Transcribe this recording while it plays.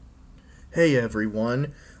Hey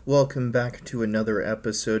everyone, welcome back to another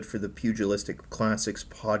episode for the Pugilistic Classics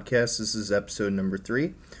podcast. This is episode number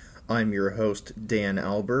 3. I'm your host, Dan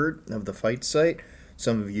Albert of the Fight Site.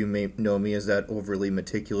 Some of you may know me as that overly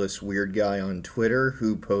meticulous weird guy on Twitter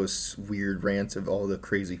who posts weird rants of all the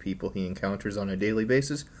crazy people he encounters on a daily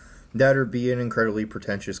basis. That or be an incredibly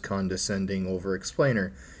pretentious, condescending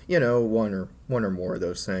over-explainer. You know, one or more of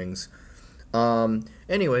those things.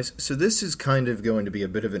 Anyways, so this is kind of going to be a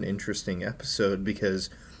bit of an interesting episode because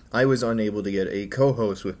I was unable to get a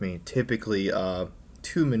co-host with me. Typically,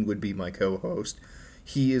 Tuman would be my co-host.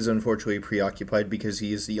 He is unfortunately preoccupied because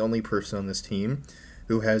he is the only person on this team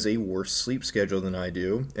who has a worse sleep schedule than I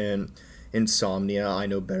do, and insomnia, I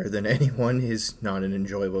know better than anyone, is not an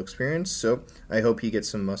enjoyable experience, so I hope he gets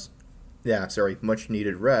some much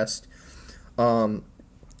needed rest.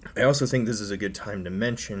 I also think this is a good time to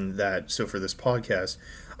mention that, so for this podcast,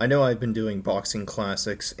 I know I've been doing boxing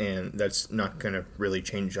classics, and that's not going to really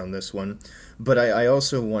change on this one, but I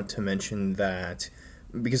also want to mention that,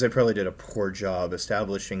 because I probably did a poor job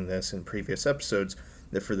establishing this in previous episodes,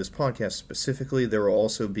 that for this podcast specifically, there will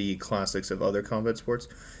also be classics of other combat sports.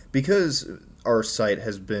 Because our site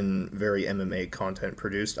has been very MMA content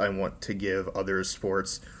produced, I want to give other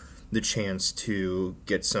sports the chance to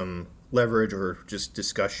get some leverage or just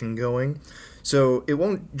discussion going. So it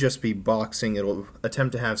won't just be boxing, it'll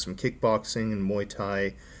attempt to have some kickboxing and Muay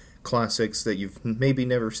Thai classics that you've maybe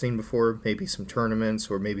never seen before, maybe some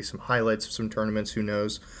tournaments or maybe some highlights of some tournaments, who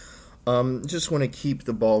knows. Just want to keep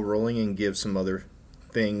the ball rolling and give some other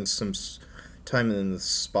things some time in the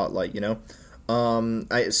spotlight, you know.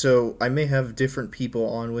 I may have different people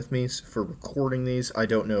on with me for recording these. I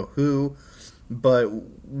don't know who, but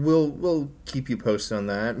we'll keep you posted on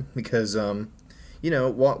that because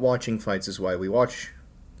watching fights is why we watch,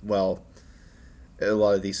 well, a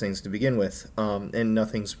lot of these things to begin with, and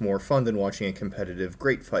nothing's more fun than watching a competitive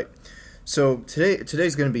great fight. So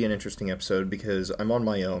today's going to be an interesting episode because I'm on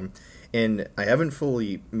my own and I haven't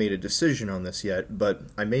fully made a decision on this yet, but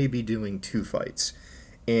I may be doing 2 fights,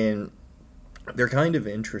 and they're kind of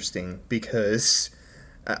interesting because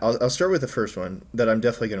I'll start with the first one that I'm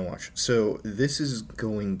definitely going to watch. So this is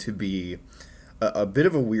going to be a bit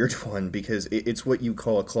of a weird one because it's what you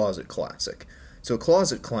call a closet classic. So a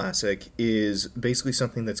closet classic is basically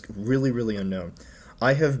something that's really, really unknown.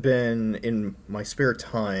 I have been, in my spare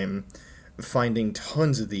time, finding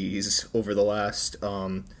tons of these over the last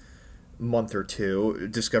month or two,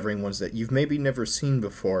 discovering ones that you've maybe never seen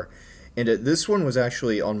before. And this one was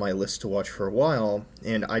actually on my list to watch for a while,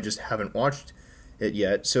 and I just haven't watched it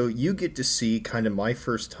yet, so you get to see kind of my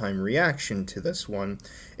first time reaction to this one,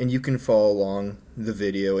 and you can follow along the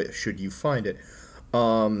video should you find it.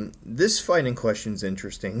 This fight in question is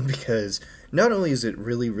interesting because not only is it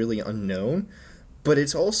really, really unknown, but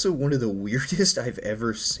it's also one of the weirdest I've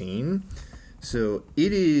ever seen. So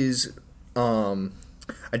it is,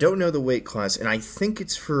 I don't know the weight class, and I think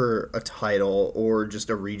it's for a title or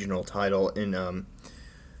just a regional title in,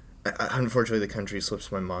 unfortunately, the country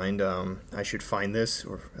slips my mind. I should find this,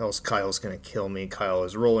 or else Kyle's gonna kill me. Kyle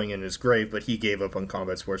is rolling in his grave, but he gave up on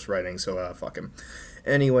combat sports writing, so fuck him.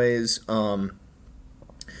 Anyways,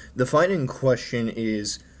 the fight in question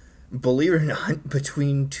is, believe it or not,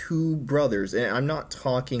 between 2 brothers, and I'm not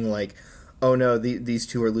talking like, oh no, these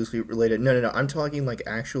 2 are loosely related. No, I'm talking like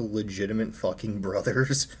actual legitimate fucking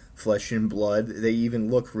brothers, flesh and blood. They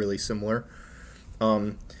even look really similar.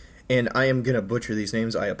 And I am going to butcher these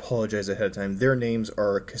names. I apologize ahead of time. Their names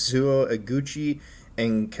are Kazuo Eguchi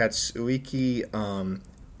and Katsuiki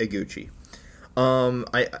Eguchi.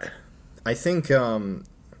 I think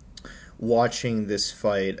watching this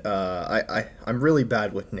fight, I'm really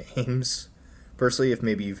bad with names, personally, if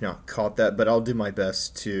maybe you've not caught that, but I'll do my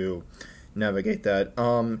best to navigate that.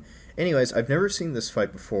 Anyways, I've never seen this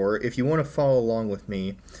fight before. If you want to follow along with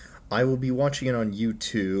me, I will be watching it on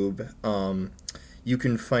YouTube. You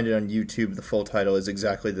can find it on YouTube. The full title is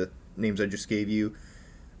exactly the names I just gave you.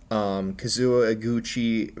 Kazuo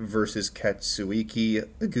Eguchi versus Katsuiki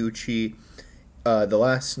Eguchi. The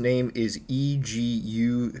last name is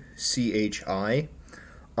Eguchi.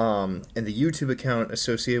 And the YouTube account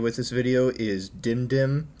associated with this video is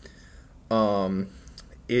DimDim.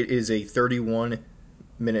 It is a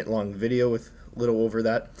 31-minute long video with a little over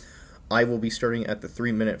that. I will be starting at the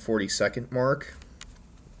 3-minute 40-second mark.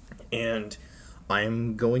 And I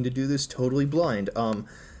am going to do this totally blind. I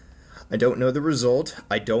don't know the result.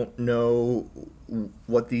 I don't know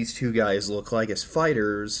what these 2 guys look like as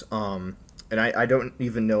fighters. And I don't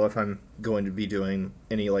even know if I'm going to be doing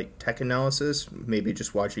any like tech analysis. Maybe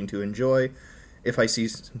just watching to enjoy. If I see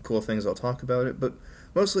some cool things, I'll talk about it. But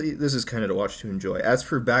mostly this is kind of to watch to enjoy. As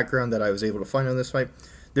for background that I was able to find on this fight,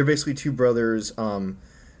 they're basically two brothers.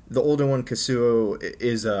 The older one, Kazuo,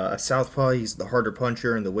 is a southpaw. He's the harder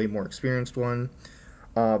puncher and the way more experienced one.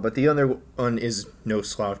 But the other one is no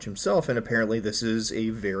slouch himself, and apparently this is a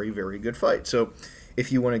very, very good fight. So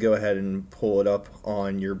if you want to go ahead and pull it up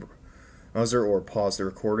on your browser or pause the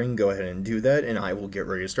recording, go ahead and do that, and I will get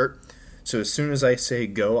ready to start. So as soon as I say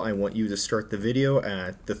go, I want you to start the video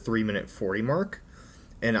at the 3-minute 40 mark,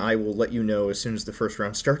 and I will let you know as soon as the first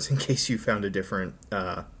round starts in case you found a different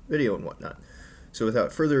video and whatnot. So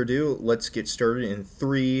without further ado, let's get started in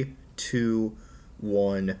 3, 2,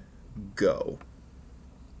 1, go.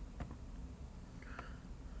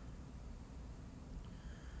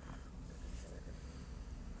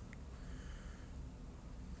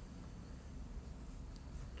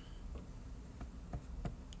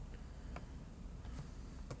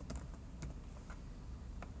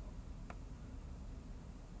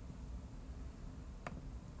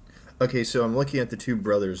 Okay, so I'm looking at the two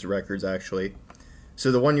brothers' records, actually.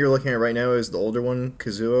 So the one you're looking at right now is the older one,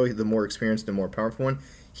 Kazuo, the more experienced and more powerful one.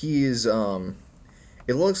 He is,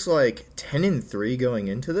 it looks like 10-3 going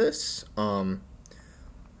into this. And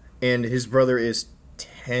his brother is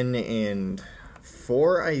 10-4,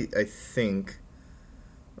 I think.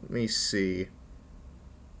 Let me see.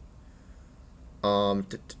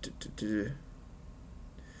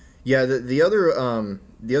 Yeah, the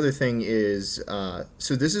other thing is,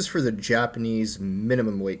 so this is for the Japanese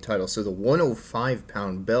minimum weight title, so the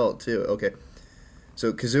 105-pound belt, too. Okay,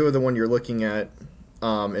 so Kazuo, the one you're looking at,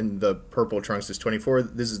 in the purple trunks, is 24.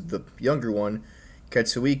 This is the younger one,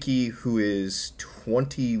 Katsuiki, who is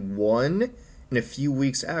 21 in a few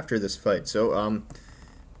weeks after this fight. So,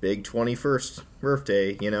 big 21st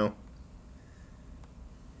birthday, you know.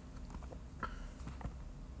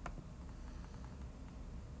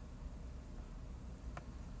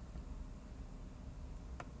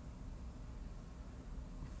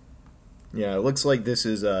 Yeah, it looks like this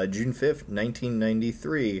is June 5th,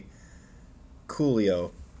 1993.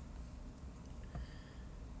 Coolio.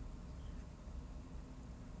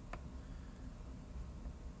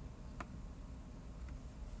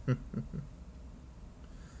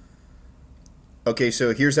 Okay,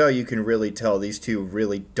 so here's how you can really tell these two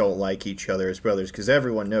really don't like each other as brothers, because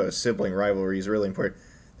everyone knows sibling rivalry is really important.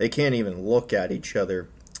 They can't even look at each other.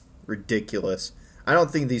 Ridiculous. I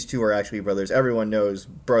don't think these two are actually brothers. Everyone knows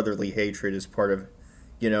brotherly hatred is part of,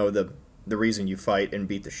 the reason you fight and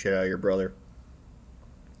beat the shit out of your brother.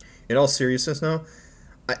 In all seriousness now,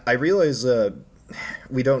 I realize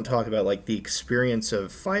we don't talk about, like, the experience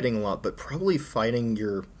of fighting a lot, but probably fighting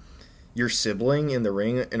your sibling in the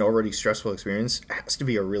ring, an already stressful experience, has to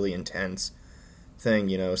be a really intense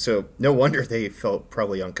thing, So no wonder they felt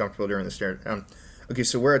probably uncomfortable during the stare down. Okay,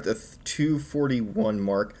 so we're at the 241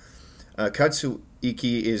 mark.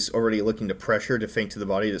 Katsuiki is already looking to pressure, to feint to the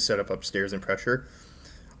body, to set up upstairs and pressure.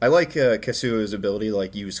 I like Kazuo's ability to,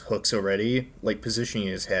 like, use hooks already, like positioning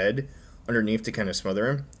his head underneath to kind of smother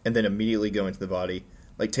him, and then immediately go into the body.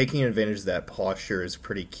 Like, taking advantage of that posture is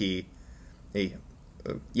pretty key.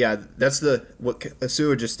 Yeah, that's what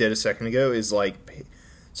Kazuo just did a second ago, is like,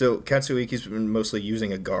 so Katsuiki's been mostly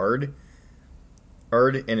using a guard,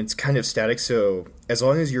 and it's kind of static, so as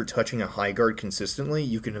long as you're touching a high guard consistently,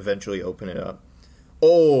 you can eventually open it up.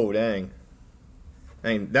 Oh, dang.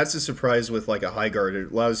 I mean, that's a surprise with, like, a high guard.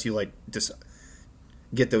 It allows you, like, just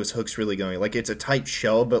get those hooks really going. Like, it's a tight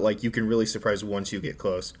shell, but, like, you can really surprise once you get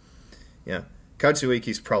close. Yeah.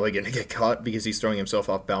 Katsuiki's probably going to get caught because he's throwing himself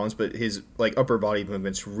off balance, but his, like, upper body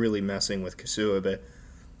movement's really messing with Kazuo. But,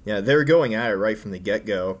 yeah, they're going at it right from the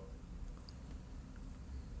get-go.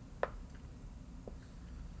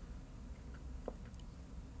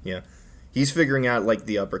 Yeah. He's figuring out, like,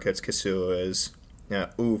 the uppercuts Kazuo is. Yeah,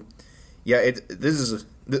 ooh. Yeah, this is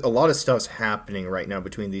a lot of stuff's happening right now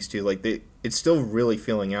between these two. Like, it's still really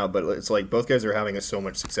feeling out, but it's like both guys are having so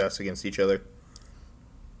much success against each other.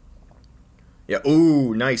 Yeah,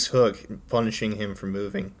 ooh, nice hook, punishing him for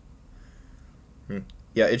moving.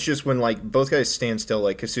 Yeah, it's just when, like, both guys stand still,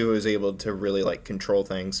 like, Kazuo is able to really, like, control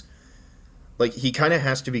things. Like, he kind of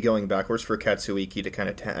has to be going backwards for Katsuiki to kind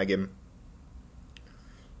of tag him.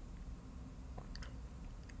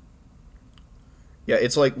 Yeah,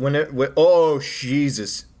 it's like oh,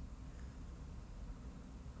 Jesus.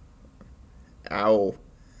 Ow.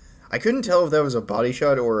 I couldn't tell if that was a body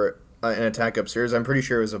shot or an attack upstairs. I'm pretty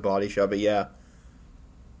sure it was a body shot, but yeah.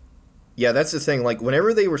 Yeah, that's the thing. Like,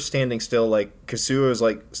 whenever they were standing still, like, Kazuo is,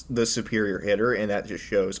 like, the superior hitter, and that just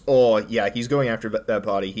shows. Oh, yeah, he's going after that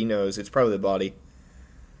body. He knows. It's probably the body.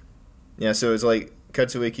 Yeah, so it's like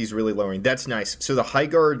Katsuiki's really lowering. That's nice. So the high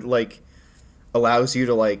guard, like, allows you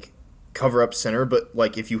to like cover up center, but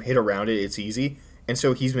like if you hit around it, it's easy. And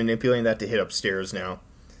so he's manipulating that to hit upstairs now.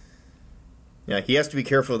 Yeah, he has to be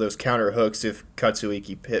careful of those counter hooks if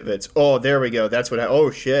Katsuiki pivots. Oh, there we go. That's what.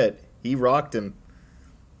 Oh shit, he rocked him.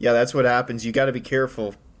 Yeah, that's what happens. You got to be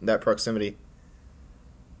careful that proximity.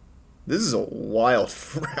 This is a wild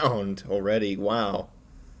round already. Wow.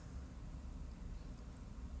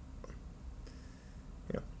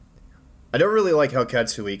 Yeah, I don't really like how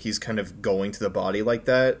Katsuiki's kind of going to the body like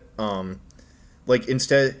that. Like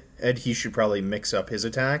instead, he should probably mix up his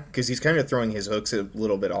attack because he's kind of throwing his hooks a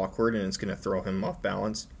little bit awkward, and it's going to throw him off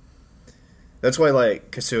balance. That's why like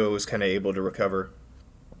Kasuo was kind of able to recover.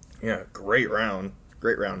 Yeah, great round.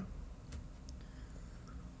 Great round.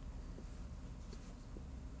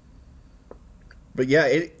 But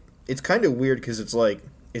yeah, it's kind of weird because it's like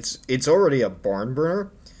it's already a barn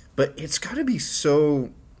burner, but it's got to be so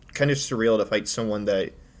kind of surreal to fight someone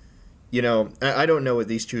that, you know, I don't know what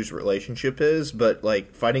these two's relationship is, but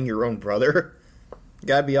like fighting your own brother,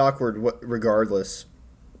 gotta be awkward regardless.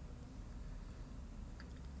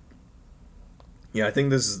 Yeah, I think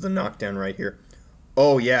this is the knockdown right here.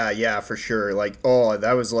 Oh yeah, for sure. Like, oh,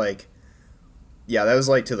 that was like, yeah, that was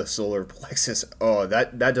like to the solar plexus. Oh,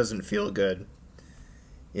 that doesn't feel good.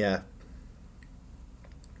 Yeah.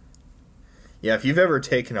 Yeah, if you've ever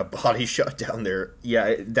taken a body shot down there,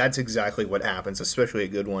 yeah, that's exactly what happens, especially a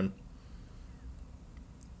good one.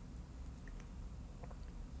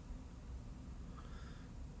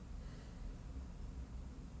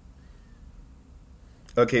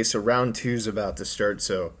 Okay, so round two's about to start,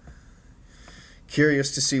 so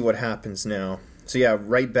curious to see what happens now. So yeah,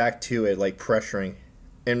 right back to it, like pressuring.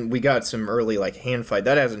 And we got some early like hand fight.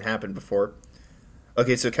 That hasn't happened before.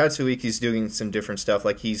 Okay, so Katsuiki's doing some different stuff.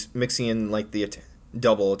 Like he's mixing in like the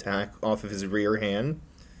double attack off of his rear hand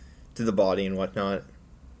to the body and whatnot.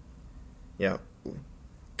 Yeah.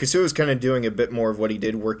 Kasuo's kind of doing a bit more of what he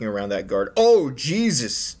did working around that guard. Oh,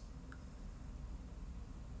 Jesus!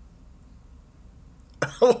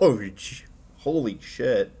 Oh, holy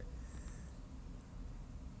shit.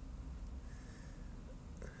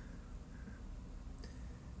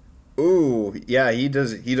 Ooh, yeah, he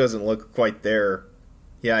doesn't look quite there.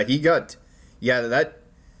 Yeah, yeah, that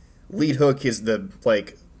lead hook is the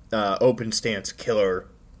like open stance killer.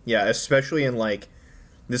 Yeah, especially in like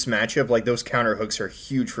this matchup, like those counter hooks are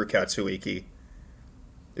huge for Katsuiki.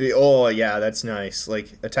 Oh yeah, that's nice.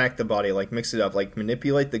 Like attack the body, like mix it up, like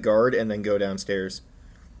manipulate the guard and then go downstairs.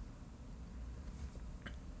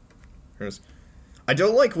 I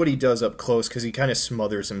don't like what he does up close because he kind of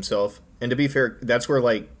smothers himself. And to be fair, that's where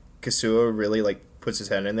like Kasuo really like puts his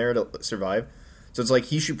head in there to survive. So it's like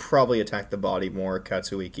he should probably attack the body more,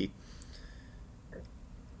 Katsuiki.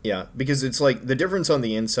 Yeah, because it's like the difference on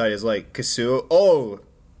the inside is like Kasuo. Oh,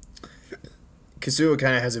 Kasuo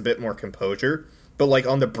kind of has a bit more composure, but like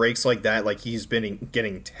on the breaks like that, like he's been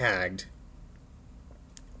getting tagged.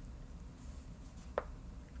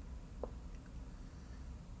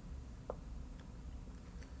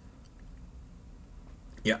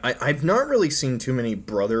 Yeah, I've not really seen too many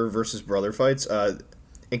brother versus brother fights.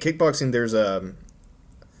 In kickboxing, there's a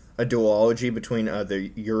duology between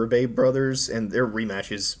the Uribe brothers, and their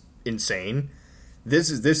rematch is insane.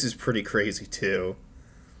 This is pretty crazy too.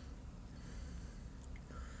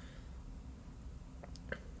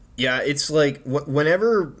 Yeah, it's like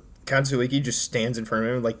whenever Katsuiki just stands in front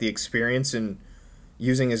of him, like the experience and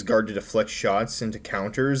using his guard to deflect shots into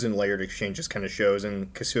counters and layered exchanges kind of shows,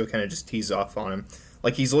 and Kasuo kind of just tees off on him.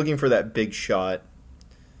 Like he's looking for that big shot.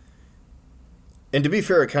 And to be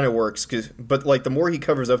fair, it kind of works, but like the more he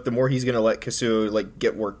covers up, the more he's gonna let Kasuo like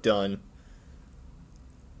get work done.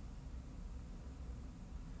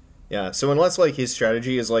 Yeah, so unless like his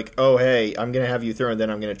strategy is like, oh hey, I'm gonna have you throw and then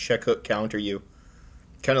I'm gonna check hook counter you,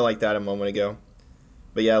 kind of like that a moment ago.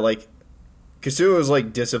 But yeah, like Kasuo's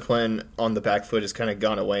like discipline on the back foot has kind of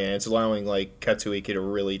gone away, and it's allowing like Katsuiki to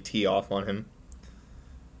really tee off on him.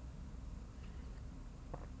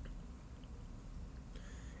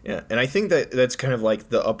 Yeah, and I think that's kind of like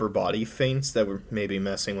the upper body feints that were maybe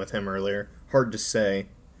messing with him earlier. Hard to say.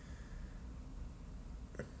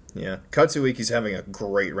 Yeah, Katsuiki's having a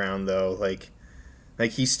great round though. Like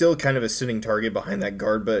he's still kind of a sitting target behind that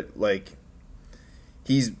guard, but like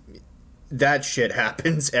he's that shit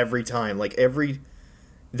happens every time. Like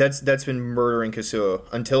that's been murdering Kasuo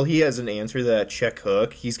until he has an answer to that check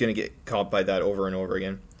hook. He's gonna get caught by that over and over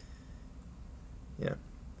again. Yeah.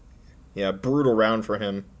 Yeah, brutal round for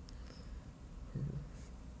him.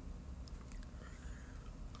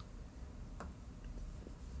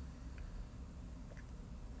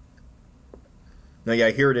 Now, yeah,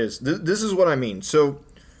 here it is. This is what I mean. So,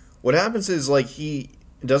 What happens is, like, he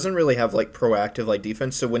doesn't really have, like, proactive, like,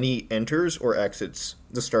 defense, so when he enters or exits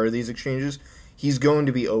the start of these exchanges, he's going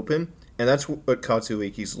to be open, and that's what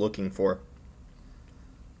Katsuiki's looking for.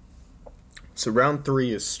 So round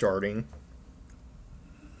 3 is starting.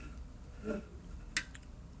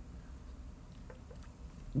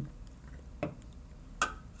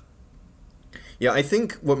 Yeah, I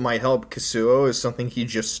think what might help Kasuo is something he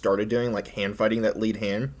just started doing, like hand fighting that lead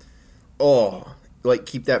hand. Oh, like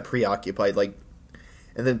keep that preoccupied, like,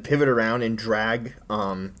 and then pivot around and drag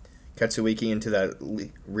Katsuiki into that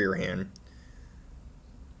rear hand.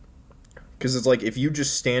 Because it's like, if you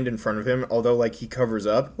just stand in front of him, although, like, he covers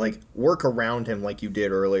up, like, work around him like you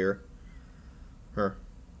did earlier.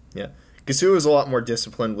 Yeah. Kasuo is a lot more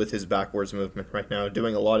disciplined with his backwards movement right now,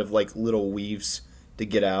 doing a lot of, like, little weaves to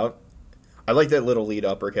get out. I like that little lead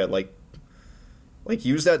uppercut, like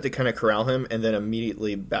use that to kind of corral him and then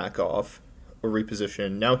immediately back off or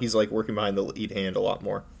reposition. Now he's, like, working behind the lead hand a lot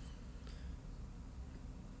more.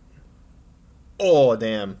 Oh,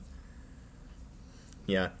 damn.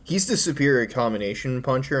 Yeah, he's the superior combination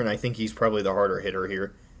puncher, and I think he's probably the harder hitter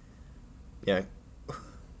here. Yeah.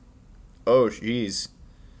 Oh, jeez.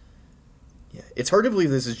 Yeah, it's hard to believe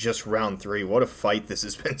this is just round 3. What a fight this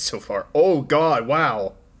has been so far. Oh, God,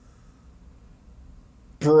 wow.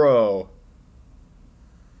 Bro.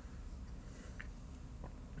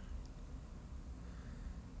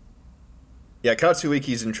 Yeah,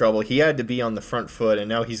 Katsuiki's in trouble. He had to be on the front foot, and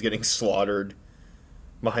now he's getting slaughtered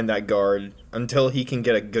behind that guard. Until he can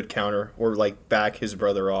get a good counter or, like, back his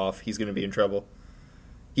brother off, he's going to be in trouble.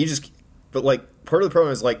 But, like, part of the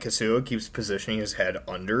problem is, like, Kasuo keeps positioning his head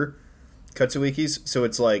under Katsuiki's, so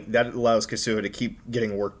it's like, that allows Kasuo to keep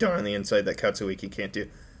getting work done on the inside that Katsuiki can't do.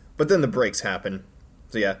 But then the breaks happen.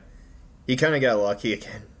 So, yeah, he kind of got lucky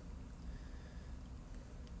again.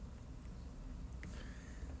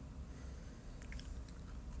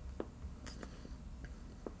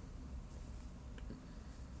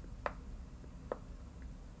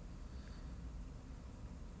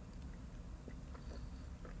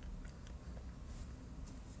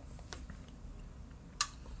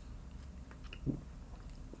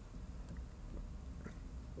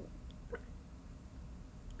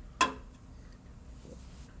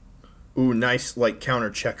 Ooh, nice, like,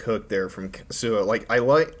 counter check hook there from Kasuo. Like, I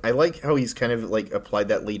like how he's kind of, like, applied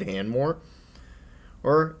that lead hand more.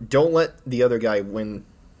 Or don't let the other guy win,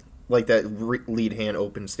 like, that lead hand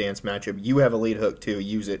open stance matchup. You have a lead hook too.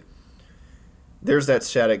 Use it. There's that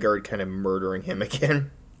static guard kind of murdering him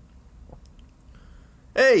again.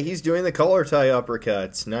 Hey, he's doing the collar tie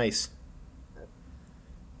uppercuts. Nice.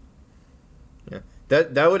 Yeah,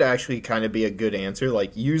 that would actually kind of be a good answer.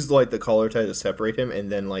 Like, use, like, the collar tie to separate him, and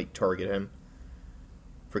then, like, target him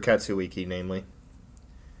for Katsuiki, namely.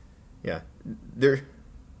 Yeah,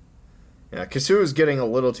 Yeah, Kasuo's getting a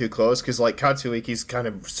little too close because, like, Katsuiki's kind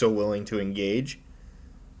of so willing to engage.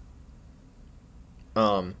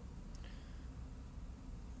 I'm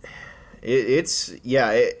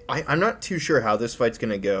not too sure how this fight's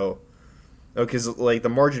gonna go. Oh, because, like, the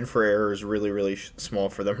margin for error is really, really small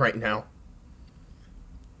for them right now.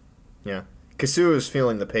 Yeah, Kasuo is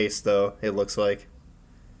feeling the pace, though. It looks like.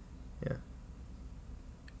 Yeah.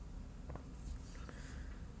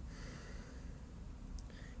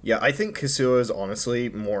 Yeah, I think Kasuo is honestly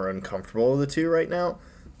more uncomfortable of the two right now,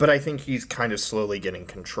 but I think he's kind of slowly getting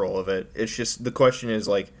control of it. It's just, the question is,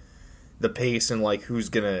 like, the pace and, like, who's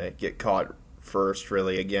gonna get caught first,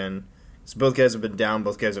 really, again. So both guys have been down,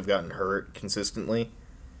 both guys have gotten hurt consistently.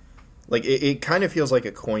 Like, it kind of feels like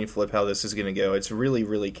a coin flip how this is gonna go. It's really,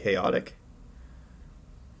 really chaotic.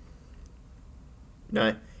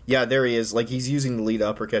 Nah, yeah, there he is. Like, he's using the lead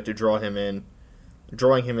uppercut to drawing him in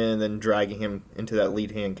and then dragging him into that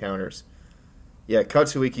lead hand counters. Yeah,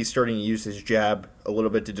 Katsuiki's starting to use his jab a little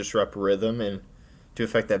bit to disrupt rhythm and to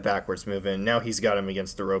affect that backwards movement. Now he's got him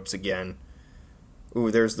against the ropes again.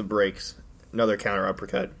 Ooh, there's the breaks. Another counter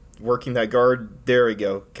uppercut. Working that guard. There we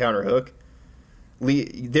go. Counter hook.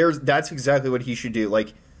 That's exactly what he should do.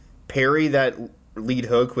 Like, parry that lead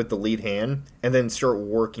hook with the lead hand and then start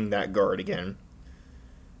working that guard again.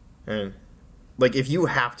 And, like, if you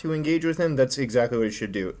have to engage with him, that's exactly what you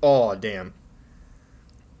should do. Oh, damn.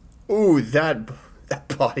 Ooh, that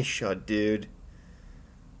body shot, dude.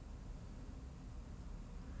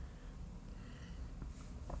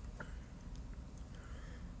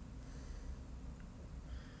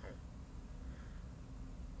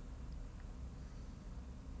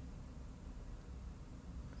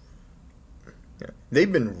 Yeah.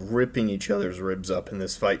 They've been ripping each other's ribs up in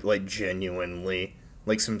this fight, like, genuinely.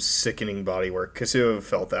 Like some sickening bodywork. Kasuo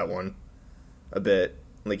felt that one a bit.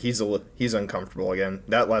 Like, he's uncomfortable again.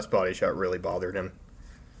 That last body shot really bothered him.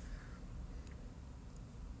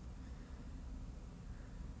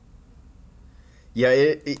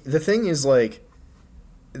 Yeah, the thing is, like,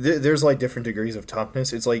 there's, like, different degrees of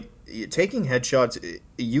toughness. It's, like, taking headshots,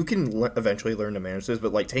 you can eventually learn to manage this,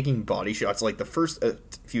 but, like, taking body shots, like, the first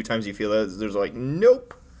few times you feel that, there's, like,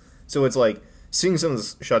 nope. So it's, like, seeing some of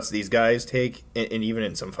the shots these guys take, and even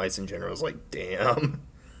in some fights in general, is like, damn.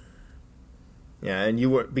 Yeah,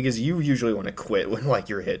 and because you usually want to quit when, like,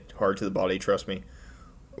 you're hit hard to the body, trust me.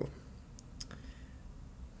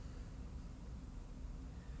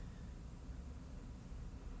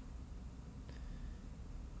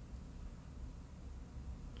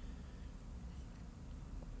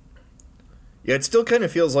 Yeah, it still kind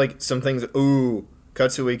of feels like some things. Ooh,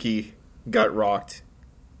 Katsuiki got rocked.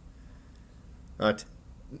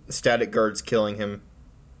 Static guards killing him.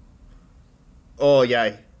 Oh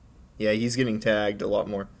yeah, yeah, he's getting tagged a lot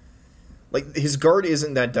more. Like, his guard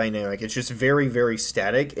isn't that dynamic. It's just very, very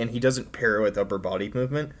static, and he doesn't pair with upper body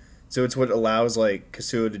movement. So it's what allows, like,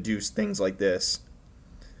 Kasuo to do things like this.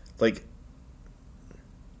 Like,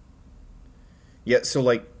 yeah, so,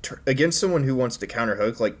 like, against someone who wants to counter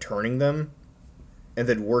hook, like, turning them and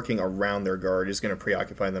then working around their guard is going to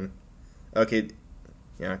preoccupy them. Okay,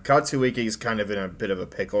 yeah, Katsuiki is kind of in a bit of a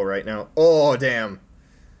pickle right now. Oh, damn.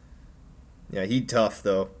 Yeah, he tough,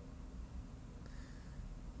 though.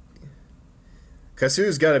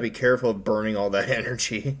 Kasu's got to be careful of burning all that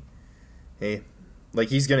energy. Hey, like,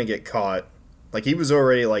 he's going to get caught. Like, he was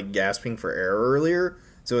already, like, gasping for air earlier,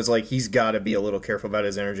 so it's like he's got to be a little careful about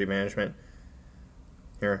his energy management.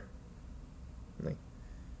 Here. Like,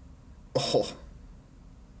 oh.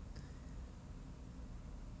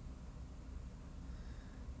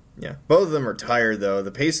 Yeah, both of them are tired, though.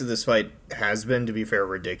 The pace of this fight has been, to be fair,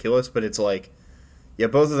 ridiculous, but it's like, yeah,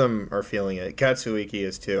 both of them are feeling it. Katsuiki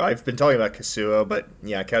is, too. I've been talking about Kasuo, but,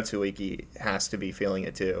 yeah, Katsuiki has to be feeling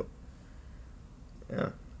it, too. Yeah,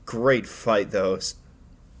 great fight, though.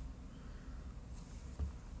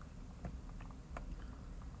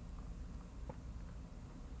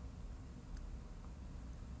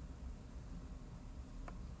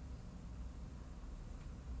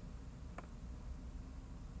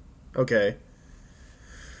 Okay,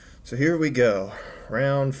 so here we go.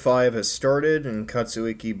 Round 5 has started, and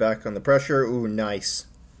Katsuiki back on the pressure. Ooh, nice.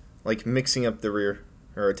 Like, mixing up the rear,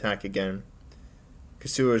 or attack again.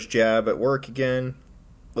 Kasuo's jab at work again.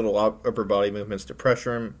 Little upper body movements to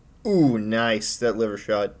pressure him. Ooh, nice. That liver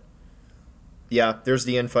shot. Yeah, there's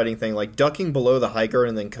the infighting thing. Like, ducking below the high guard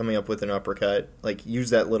and then coming up with an uppercut. Like, use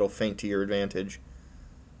that little feint to your advantage.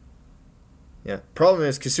 Yeah. Problem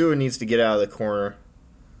is, Kasuo needs to get out of the corner.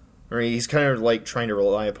 Or he's kind of, like, trying to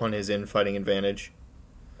rely upon his infighting advantage.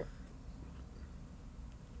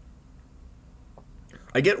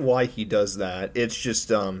 I get why he does that. It's just,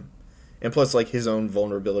 and plus, like, his own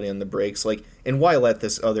vulnerability on the breaks. Like, and why let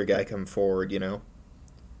this other guy come forward, you know?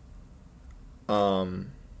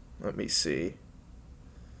 Let me see.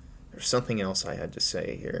 There's something else I had to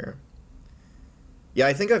say here. Yeah,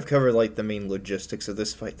 I think I've covered, like, the main logistics of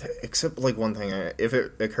this fight. Except, like, one thing. If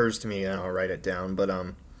it occurs to me, I'll write it down. But,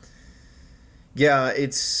 yeah,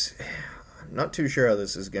 I'm not too sure how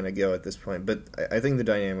this is going to go at this point, but I think the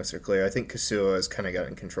dynamics are clear. I think Kasuo has kind of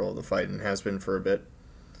gotten control of the fight and has been for a bit.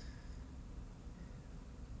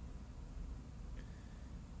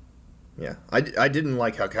 Yeah, I didn't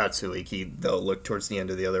like how Katsuiki, though, looked towards the end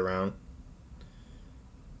of the other round.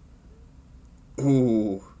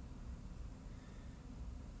 Ooh.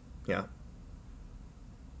 Yeah.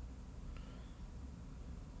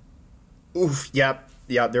 Oof, yep.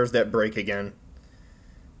 Yeah, there's that break again.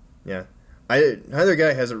 Yeah. Neither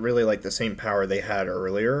guy has really, like, the same power they had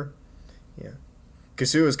earlier. Yeah.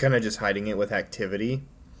 Kasuo is kind of just hiding it with activity.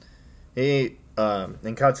 And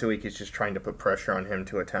Katsuiki is just trying to put pressure on him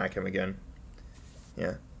to attack him again.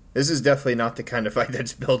 Yeah. This is definitely not the kind of fight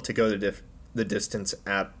that's built to go the distance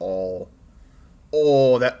at all.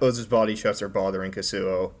 Oh, those body shots are bothering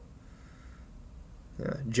Kasuo.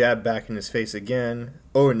 Yeah. Jab back in his face again.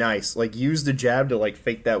 Oh, nice. Like, use the jab to, like,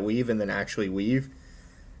 fake that weave and then actually weave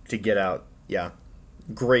to get out. Yeah.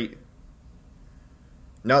 Great.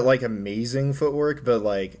 Not, like, amazing footwork, but,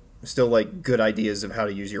 like, still, like, good ideas of how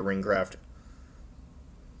to use your ring craft.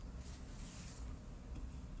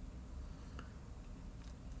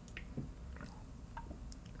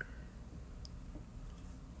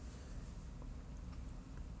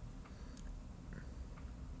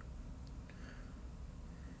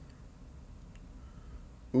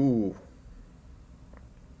 Ooh.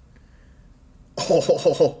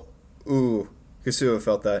 Oh, ooh. Kasuo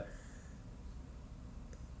felt that.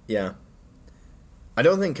 Yeah. I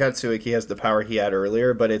don't think Katsuiki has the power he had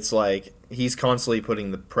earlier, but it's like he's constantly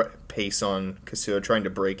putting the pace on Kasuo, trying to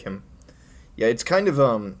break him. Yeah, it's kind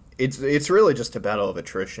of it's really just a battle of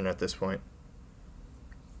attrition at this point.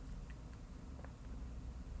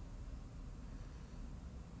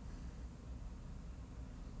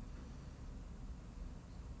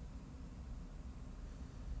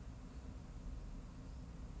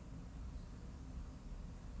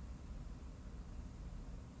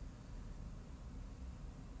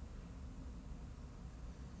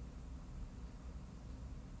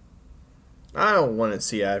 I don't want to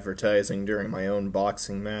see advertising during my own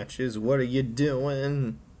boxing matches. What are you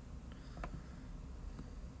doing?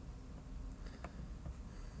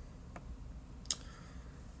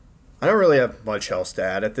 I don't really have much else to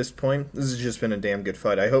add at this point. This has just been a damn good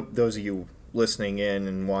fight. I hope those of you listening in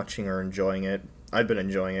and watching are enjoying it. I've been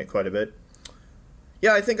enjoying it quite a bit.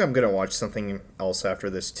 Yeah, I think I'm gonna watch something else after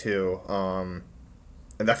this too. And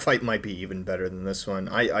that fight might be even better than this one.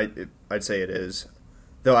 I'd say it is,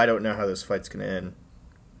 though I don't know how this fight's gonna end.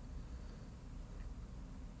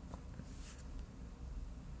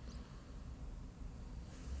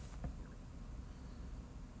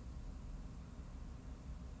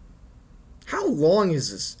 How long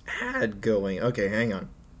is this ad going? Okay, hang on.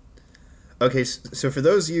 Okay, so for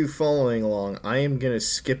those of you following along, I am gonna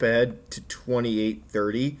skip ahead to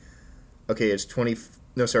 28:30. Okay, it's 20.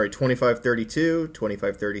 No, sorry, 25:32,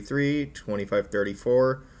 25:33,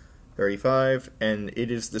 25:34, 35, and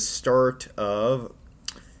it is the start of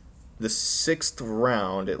the sixth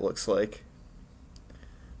round. It looks like.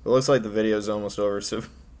 It looks like the video is almost over. So,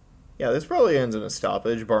 yeah, this probably ends in a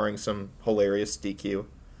stoppage, barring some hilarious DQ.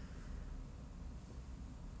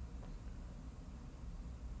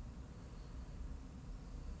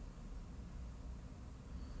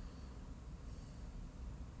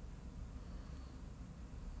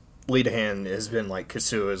 Lead hand has been like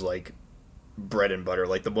Kasua's like bread and butter.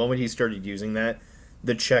 Like the moment he started using that,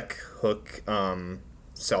 the check hook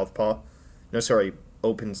southpaw, no sorry,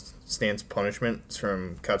 open stance punishment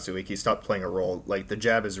from Katsuiki stopped playing a role. Like the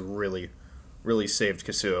jab has really saved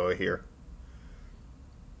Kasuo here.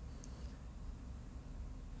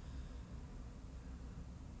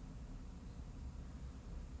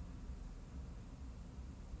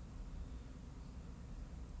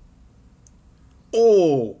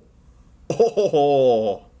 Oh,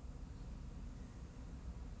 oh,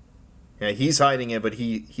 yeah, he's hiding it, but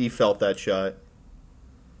he felt that shot.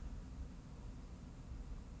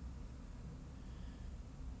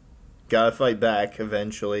 Gotta fight back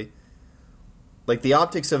eventually. Like the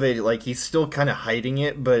optics of it, like he's still kind of hiding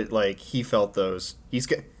it, but like he felt those.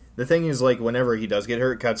 The thing is, like whenever he does get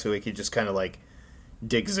hurt, Katsuiki just kind of like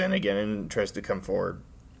digs in again and tries to come forward.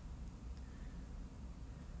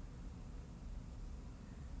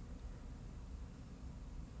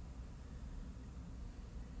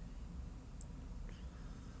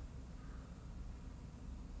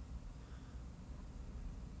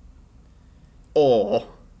 Oh,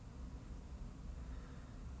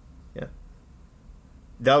 yeah,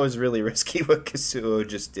 that was really risky what Kasuo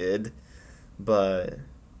just did, but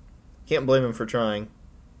can't blame him for trying.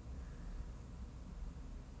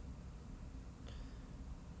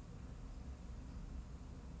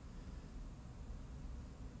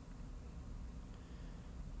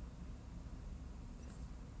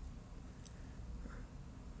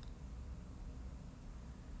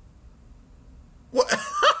 What?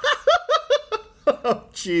 Oh,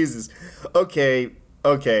 Jesus. Okay,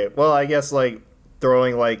 okay. Well, I guess like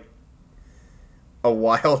throwing like a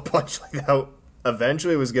wild punch like that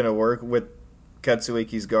eventually was gonna work with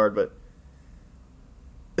Katsuiki's guard, but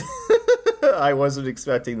I wasn't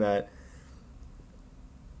expecting that.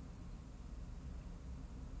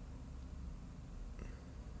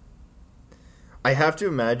 I have to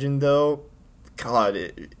imagine though, God,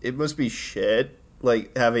 it must be shit.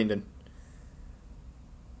 Like having to.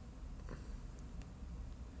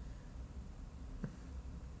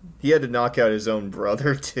 He had to knock out his own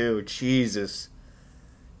brother too. Jesus,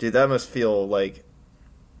 dude, that must feel like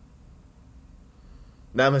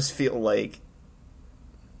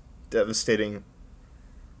devastating.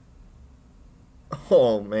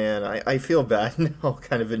 Oh man, I feel bad now.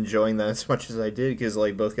 Kind of enjoying that as much as I did because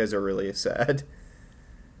like both guys are really sad.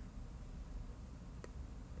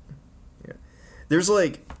 Yeah, there's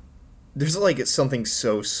like there's like something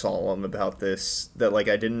so solemn about this that like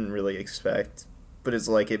I didn't really expect, but it's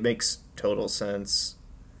like it makes total sense.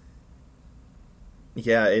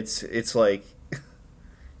 Yeah, it's like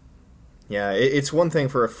yeah, it's one thing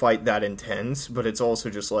for a fight that intense, but it's also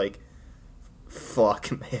just like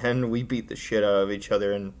fuck, man, we beat the shit out of each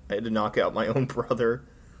other, and I had to knock out my own brother.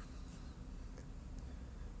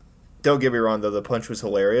 Don't get me wrong, though, the punch was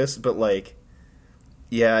hilarious, but, like,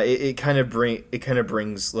 yeah, it kind of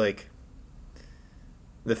brings, like,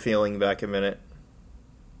 the feeling back a minute.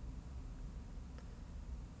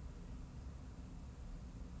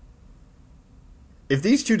 If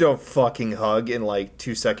these two don't fucking hug in, like,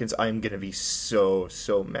 2 seconds, I'm gonna be so,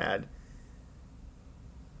 so mad.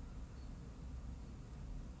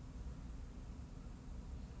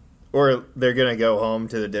 Or they're gonna go home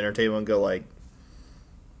to the dinner table and go, like,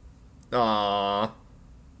 "Aww."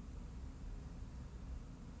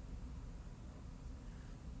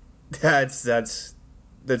 That's that's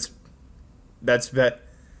that's that's bet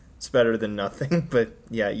it's better than nothing. But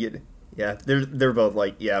yeah, yeah, they're both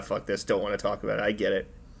like, yeah, fuck this, don't want to talk about it. I get it.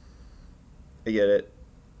 I get it.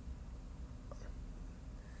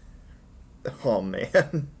 Oh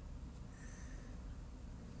man,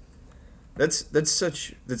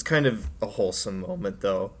 that's kind of a wholesome moment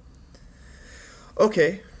though.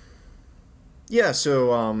 Okay, yeah.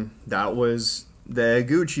 So that was the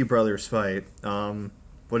Eguchi brothers fight.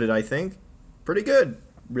 What did I think? Pretty good.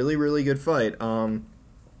 Really, really good fight.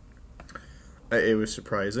 It was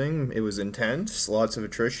surprising. It was intense. Lots of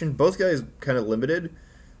attrition. Both guys kind of limited,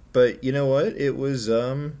 but you know what? It was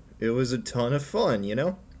a ton of fun.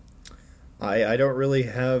 I don't really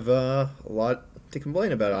have a lot to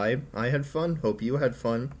complain about. I had fun. Hope you had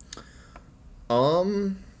fun.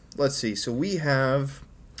 Um, let's see. So we have.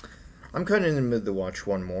 I'm kind of in the mood to watch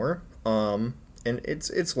one more. And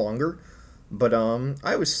it's longer, but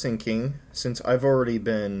I was thinking, since I've already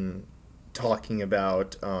been talking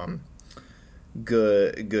about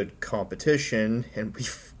good competition, and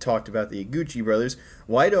we've talked about the Eguchi brothers,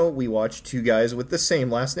 why don't we watch two guys with the same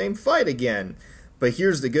last name fight again? But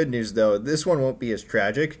here's the good news, though. This one won't be as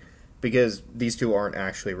tragic because these two aren't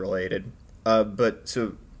actually related. But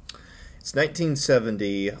so it's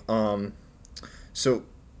 1970. So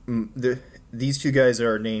these two guys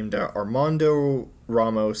are named Armando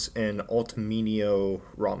Ramos and Altaminio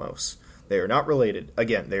Ramos. They are not related.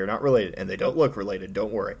 Again, they are not related, and they don't look related.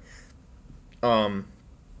 Don't worry.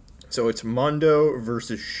 So it's Mondo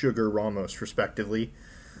versus Sugar Ramos, respectively.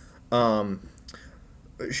 Um,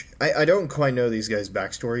 I don't quite know these guys'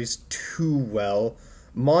 backstories too well.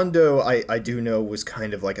 Mondo, I do know, was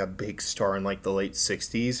kind of like a big star in like the late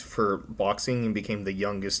 60s for boxing and became the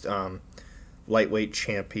youngest lightweight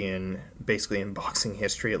champion basically in boxing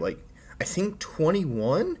history at like, I think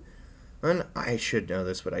 21? And I should know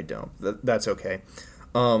this, but I don't. That's okay.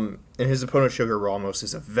 And his opponent, Sugar Ramos,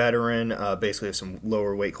 is a veteran, basically of some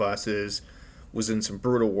lower weight classes, was in some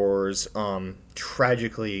brutal wars.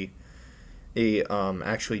 Tragically, it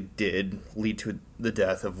actually did lead to the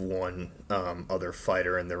death of one other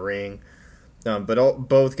fighter in the ring. But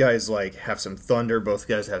both guys like have some thunder. Both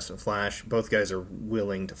guys have some flash. Both guys are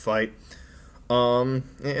willing to fight.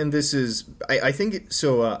 And this is, I think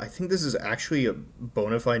so. I think this is actually a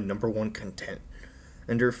bona fide number one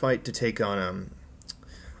contender fight to take on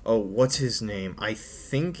oh, what's his name? I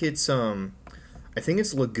think it's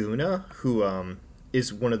Laguna, who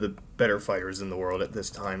is one of the better fighters in the world at this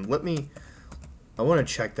time. I want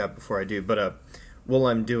to check that before I do, but while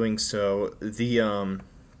I'm doing so, the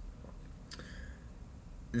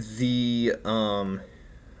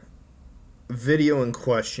video in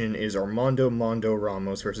question is Armando Mondo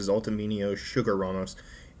Ramos versus Altaminio Sugar Ramos.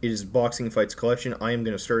 It is Boxing Fights Collection. I am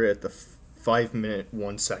going to start it at the 5 minute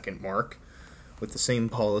 1 second mark with the same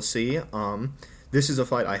policy. This is a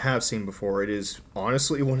fight I have seen before. It is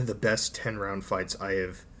honestly one of the best 10-round fights I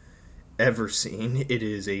have ever seen. It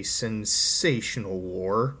is a sensational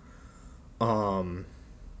war.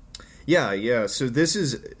 Yeah. So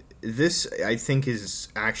this I think is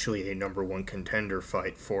actually a number one contender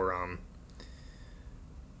fight for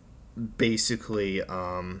basically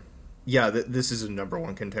this is a number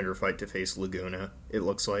one contender fight to face Laguna, it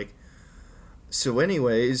looks like. So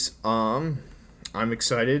anyways, I'm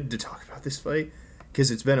excited to talk about this fight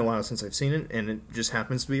because it's been a while since I've seen it, and it just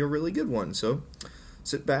happens to be a really good one. So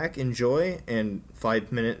sit back, enjoy, and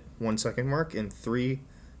 5 minute 1 second mark in 3,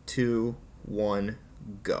 2, 1,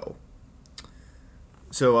 go.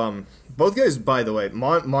 So both guys, by the way,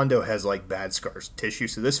 Mondo has like bad scars tissue,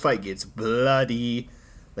 so this fight gets bloody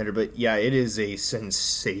later. But yeah, it is a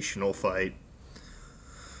sensational fight.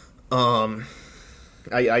 I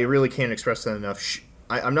really can't express that enough.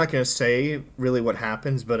 I'm not going to say really what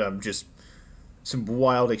happens, but just some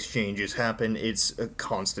wild exchanges happen. It's a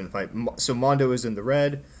constant fight. So Mondo is in the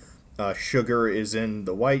red, Sugar is in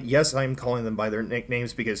the white. Yes, I'm calling them by their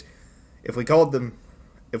nicknames because if we called them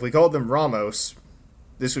Ramos,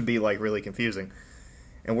 this would be like really confusing.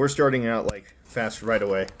 And we're starting out like fast right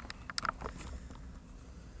away.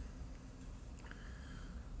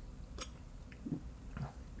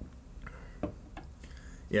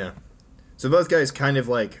 Yeah. So both guys kind of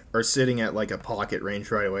like are sitting at like a pocket range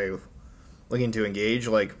right away, looking to engage,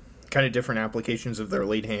 like kind of different applications of their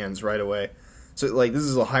lead hands right away. So like this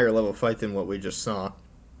is a higher level fight than what we just saw.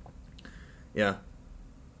 Yeah.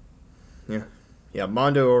 Yeah. Yeah,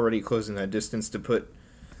 Mondo already closing that distance to put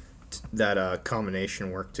that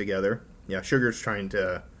combination work together. Yeah, Sugar's trying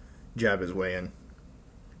to jab his way in.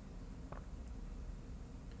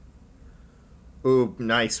 Ooh,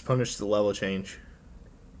 nice. Punish the level change.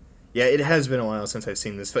 Yeah, it has been a while since I've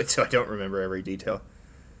seen this fight, so I don't remember every detail.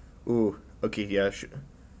 Ooh, okay, yeah.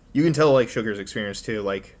 You can tell, like, Sugar's experience, too.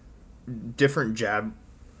 Like, different jab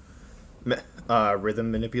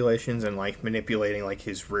rhythm manipulations and, like, manipulating, like,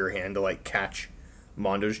 his rear hand to, like, catch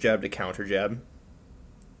Mondo's jab to counter jab.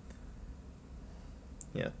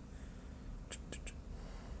 Yeah.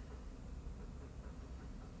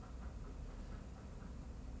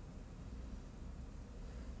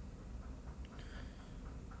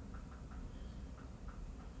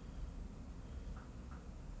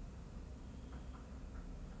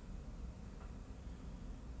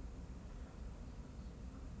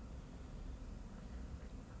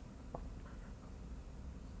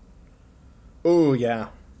 Oh, yeah.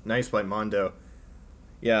 Nice by Mondo.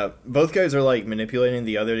 Yeah, both guys are like manipulating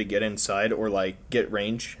the other to get inside or like get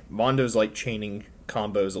range. Mondo's like chaining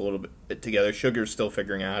combos a little bit together. Sugar's still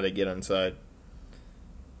figuring out how to get inside.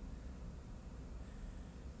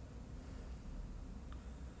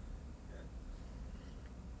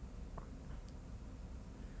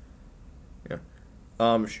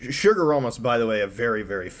 Yeah. Sugar Ramos, by the way, a very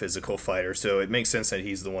very physical fighter, so it makes sense that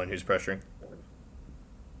he's the one who's pressuring.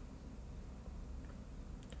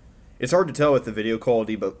 It's hard to tell with the video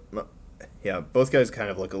quality, but yeah, both guys kind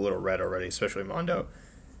of look a little red already, especially Mondo.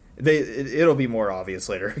 It'll be more obvious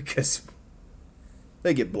later because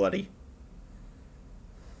they get bloody.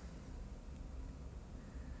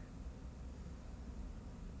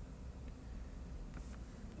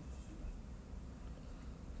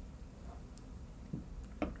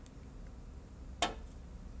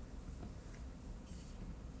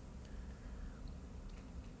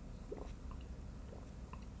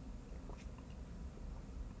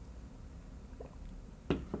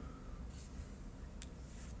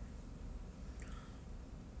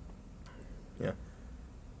 Yeah,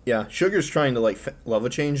 yeah. Sugar's trying to like level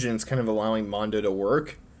change, and it's kind of allowing Mondo to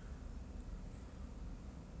work.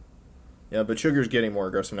 Yeah, but Sugar's getting more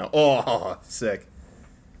aggressive now. Oh, sick.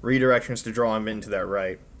 Redirections to draw him into that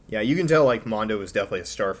right. Yeah, you can tell like Mondo was definitely a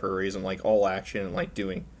star for a reason, like all action and like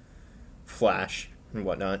doing flash and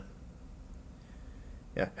whatnot.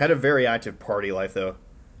 Yeah, had a very active party life though.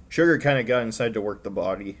 Sugar kind of got inside to work the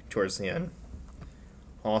body towards the end.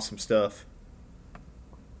 Awesome stuff.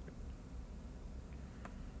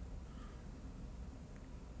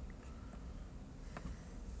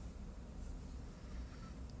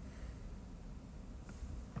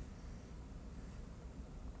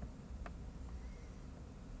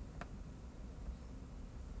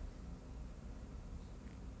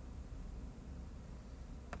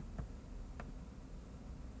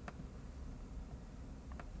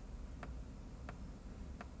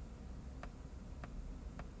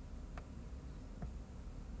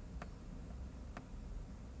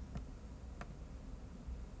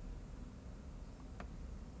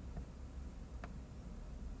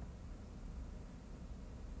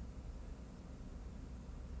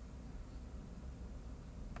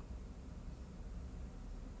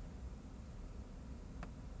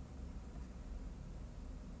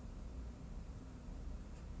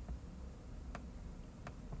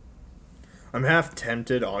 I'm half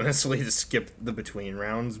tempted, honestly, to skip the between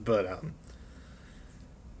rounds, but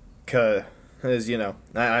cause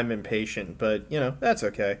I'm impatient, but that's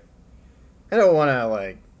okay. I don't want to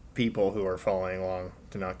like people who are following along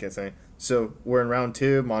to not get anything. So we're in round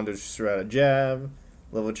two. Mondo's just threw out a jab,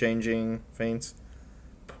 level changing feints.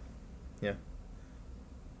 Yeah,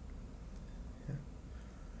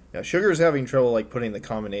 yeah. Sugar's having trouble like putting the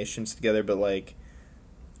combinations together, but like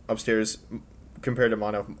upstairs compared to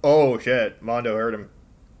Mondo. Oh shit, Mondo hurt him.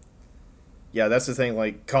 Yeah, that's the thing.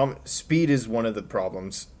 Like, speed is one of the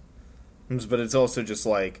problems, but it's also just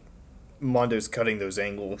like Mondo's cutting those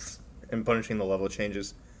angles and punishing the level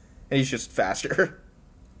changes, and he's just faster.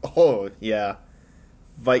 Oh yeah,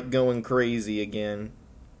 fight going crazy again.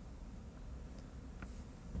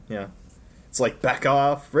 Yeah, it's like back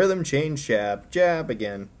off, rhythm change, jab, jab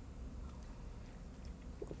again.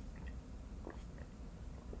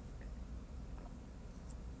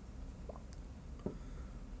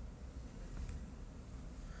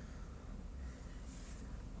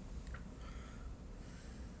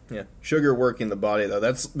 Yeah. Sugar working the body, though.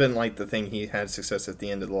 That's been, like, the thing he had success at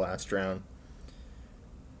the end of the last round.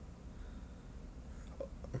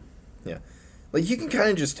 Yeah. Like, you can kind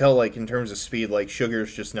of just tell, like, in terms of speed, like,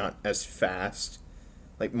 Sugar's just not as fast.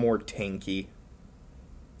 Like, more tanky.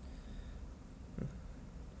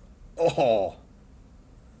 Oh!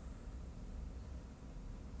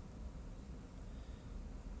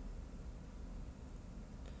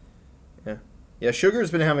 Yeah. Yeah, Sugar's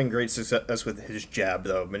been having great success with his jab,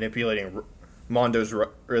 though, manipulating Mondo's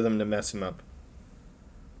rhythm to mess him up.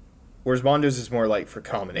 Whereas Mondo's is more, like, for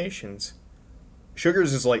combinations.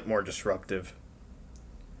 Sugar's is, like, more disruptive.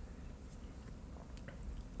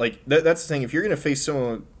 Like, that's the thing. If you're going to face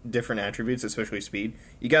someone with different attributes, especially speed,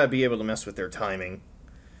 you got to be able to mess with their timing.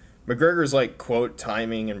 McGregor's, like, quote,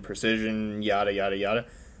 timing and precision, yada, yada, yada.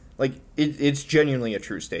 Like, it's genuinely a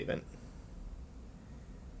true statement.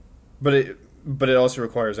 But it also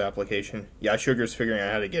requires application. Yeah, Sugar's figuring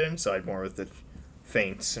out how to get inside more with the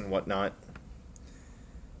feints and whatnot.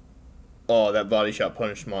 Oh, that body shot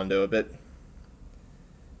punished Mondo a bit.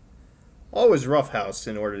 Always roughhouse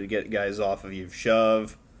in order to get guys off of you.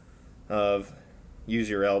 Shove, use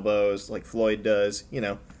your elbows like Floyd does. You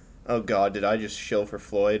know, oh God, did I just shill for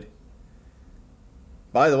Floyd?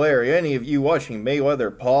 By the way, are any of you watching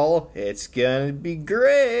Mayweather Paul? It's gonna be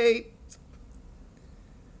great.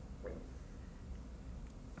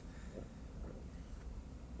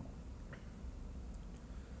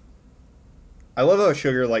 I love how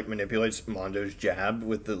Sugar like manipulates Mondo's jab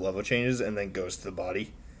with the level changes and then goes to the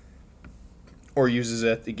body. Or uses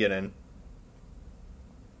it to get in.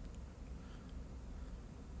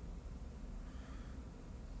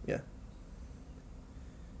 Yeah.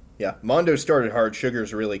 Yeah, Mondo started hard.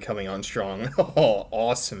 Sugar's really coming on strong. Oh,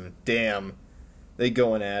 awesome. Damn. They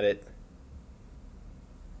going at it.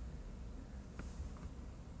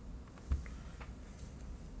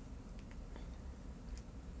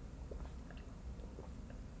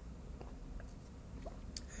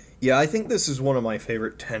 Yeah, I think this is one of my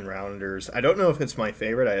favorite 10-rounders. I don't know if it's my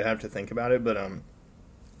favorite. I'd have to think about it, but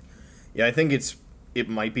yeah, I think it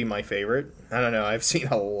might be my favorite. I don't know. I've seen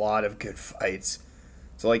a lot of good fights.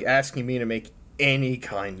 So like asking me to make any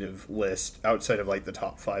kind of list outside of like the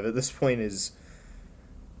top 5 at this point is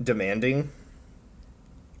demanding.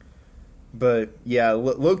 But yeah,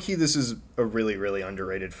 low key this is a really really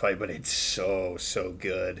underrated fight, but it's so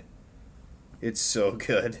good. It's so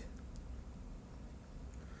good.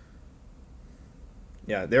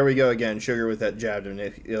 Yeah, there we go again. Sugar with that jab to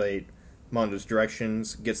manipulate Mondo's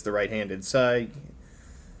directions. Gets the right hand inside.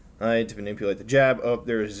 Alright, to manipulate the jab. Oh,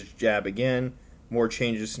 there's his jab again. More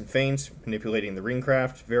changes and feints. Manipulating the ring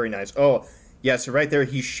craft. Very nice. Oh, yeah, so right there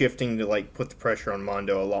he's shifting to like put the pressure on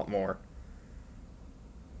Mondo a lot more.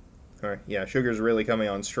 Alright, yeah, Sugar's really coming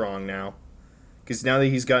on strong now. Because now that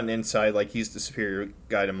he's gotten inside, like he's the superior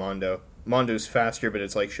guy to Mondo. Mondo's faster, but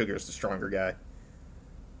it's like Sugar's the stronger guy.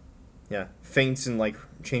 Yeah, feints and like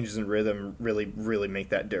changes in rhythm really make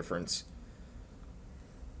that difference.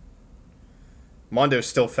 Mondo's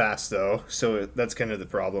still fast though, so that's kind of the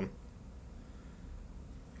problem.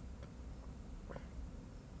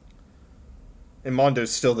 And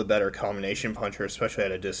Mondo's still the better combination puncher, especially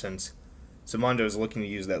at a distance. So Mondo's looking to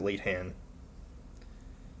use that late hand.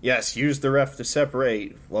 Yes, use the ref to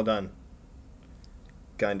separate. Well done.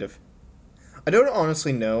 Kind of. I don't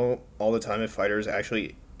honestly know all the time if fighters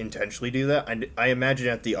actually intentionally do that. I imagine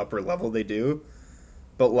at the upper level they do,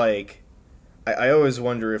 but like I always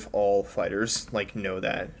wonder if all fighters like know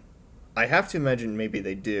that. I have to imagine maybe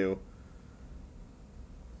they do.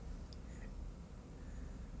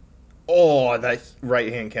 Oh, that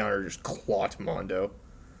right hand counter just clocked Mondo.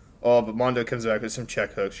 Oh, but Mondo comes back with some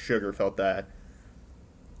check hooks. Sugar felt that.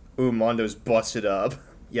 Ooh, Mondo's busted up.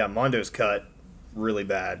 Yeah, Mondo's cut really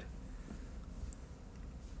bad.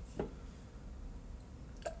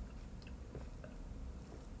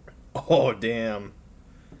 Oh, damn.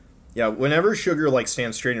 Yeah, whenever Sugar, like,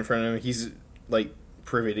 stands straight in front of him, he's, like,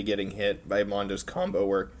 privy to getting hit by Mondo's combo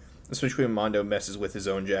work. Especially when Mondo messes with his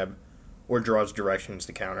own jab or draws directions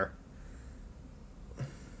to counter.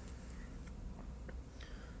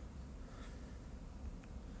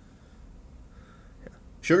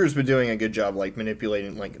 Sugar's been doing a good job, like,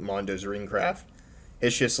 manipulating, like, Mondo's ring craft.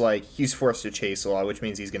 It's just, like, he's forced to chase a lot, which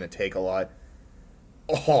means he's going to take a lot.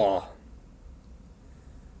 Oh!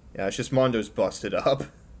 Yeah, it's just Mondo's busted up.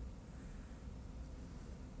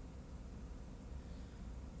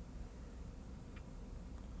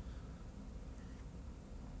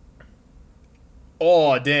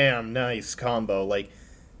 Oh, damn, nice combo. Like,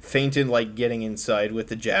 feinted, like, getting inside with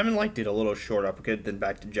the jab and, like, did a little short uppercut, then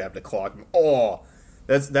back to jab to clock him. Oh!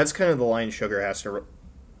 That's kind of the line Sugar has to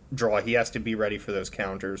draw, he has to be ready for those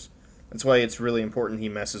counters. That's why it's really important he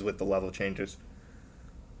messes with the level changes.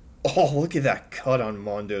 Oh, look at that cut on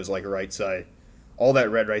Mondo's like right side. All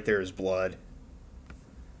that red right there is blood.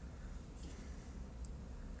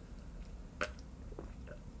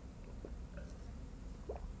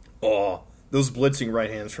 Oh, those blitzing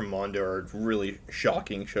right hands from Mondo are really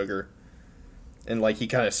shocking, Sugar. And like he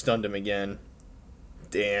kind of stunned him again.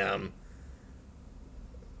 Damn.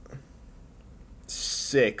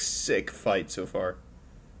 Sick fight so far.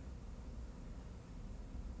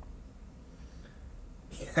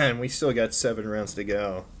 Yeah, and we still got 7 rounds to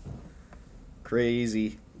go.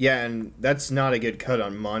 Crazy. Yeah, and that's not a good cut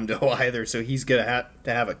on Mondo either, so he's going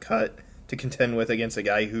to have a cut to contend with against a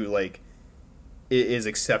guy who, like, is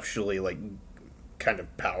exceptionally, like, kind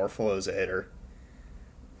of powerful as a hitter.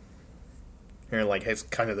 And, like, has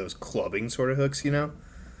kind of those clubbing sort of hooks, you know?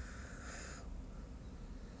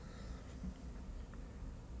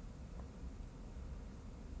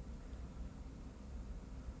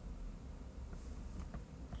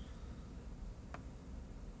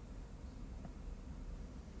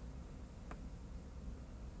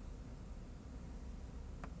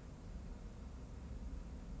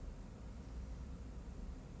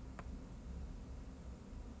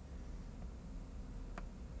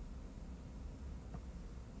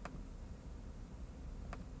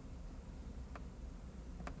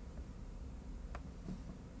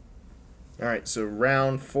 Alright, so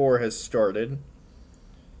round 4 has started.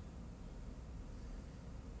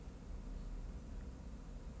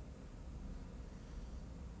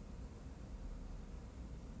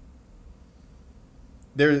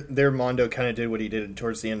 Their Mondo kind of did what he did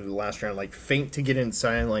towards the end of the last round, like feint to get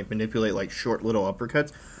inside and like manipulate like short little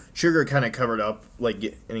uppercuts. Sugar kind of covered up, like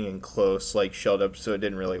getting in close, like shelled up, so it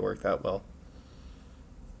didn't really work that well.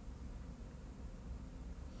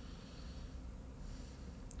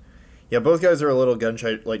 Yeah, both guys are a little gun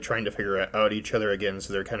shy, like trying to figure out each other again,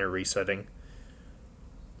 so they're kind of resetting.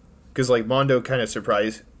 Because like Mondo kind of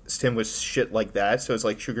surprised him with shit like that, so it's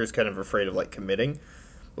like Sugar's kind of afraid of like committing.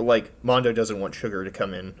 But like Mondo doesn't want Sugar to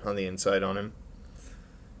come in on the inside on him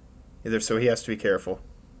either, so he has to be careful.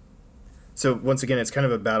 So once again, it's kind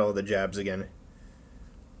of a battle of the jabs again.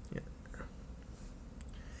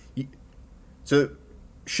 Yeah. So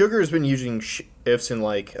Sugar's been using ifs and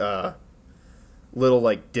like little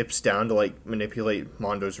like dips down to like manipulate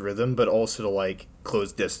Mondo's rhythm, but also to like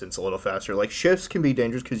close distance a little faster. Like shifts can be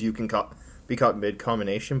dangerous because you can be caught mid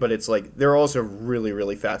combination, but it's like they're also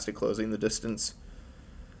really fast at closing the distance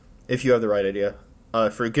if you have the right idea.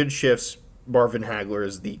 For good shifts, Marvin Hagler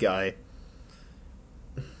is the guy.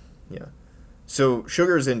 Yeah. So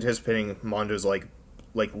Sugar is anticipating Mondo's like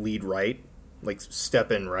lead right, like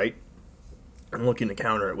step in right, and looking to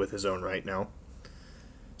counter it with his own right now.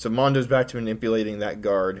 So Mondo's back to manipulating that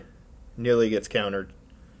guard. Nearly gets countered.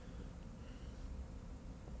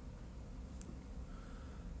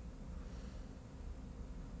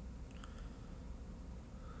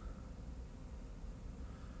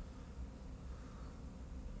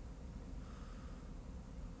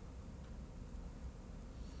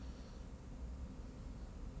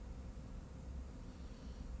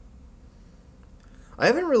 I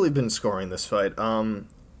haven't really been scoring this fight.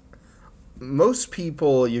 Most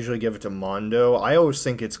people usually give it to Mondo. I always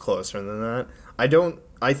think it's closer than that. I don't.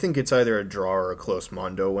 I think it's either a draw or a close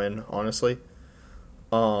Mondo win. Honestly,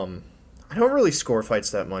 I don't really score fights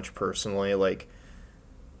that much personally. Like,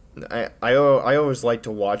 I always like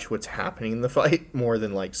to watch what's happening in the fight more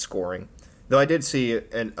than like scoring. Though I did see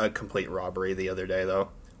a complete robbery the other day, though.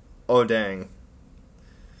 Oh dang.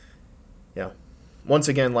 Yeah. Once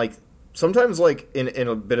again, like sometimes like in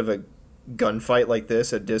a bit of a gunfight like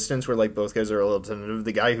this at distance where like both guys are a little tentative,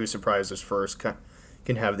 the guy who surprises first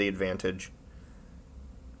can have the advantage.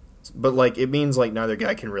 But like it means like neither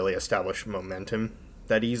guy can really establish momentum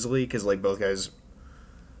that easily because like both guys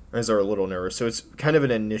are a little nervous. So it's kind of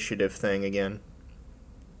an initiative thing again.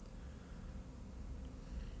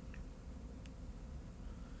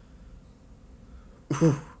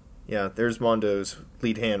 Whew. Yeah, there's Mondo's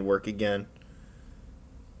lead hand work again.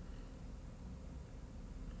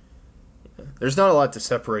 There's not a lot to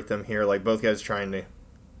separate them here. Like both guys trying to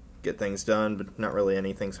get things done, but not really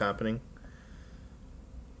anything's happening.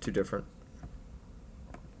 Too different.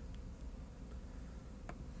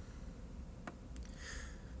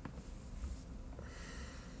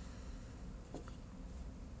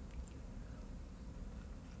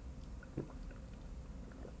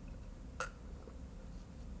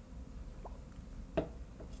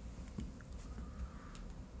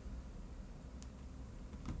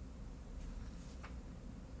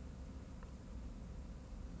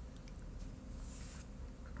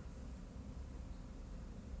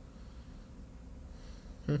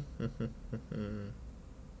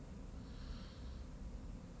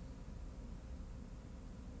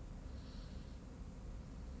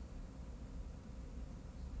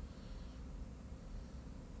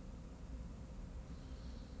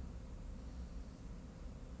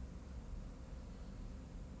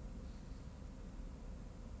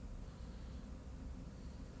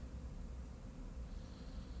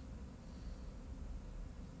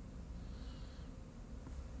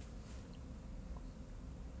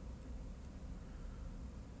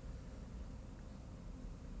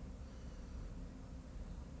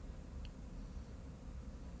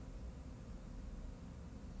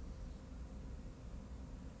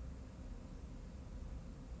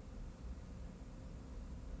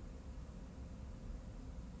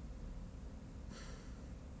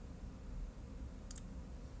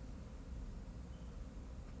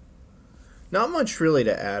 Not much really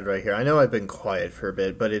to add right here. I know I've been quiet for a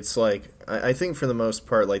bit, but it's like I think for the most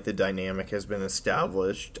part, like the dynamic has been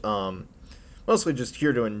established. Mostly just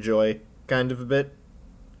here to enjoy, kind of a bit.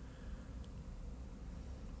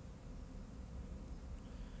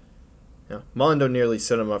 Yeah, Mondo nearly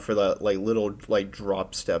set him up for that like little like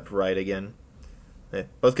drop step right again. Yeah,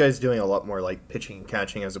 both guys doing a lot more like pitching and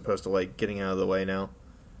catching as opposed to like getting out of the way now.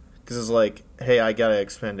 Because it's like, hey, I gotta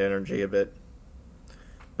expend energy a bit.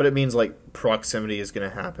 But it means like proximity is gonna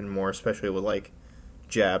happen more, especially with like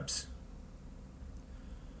jabs.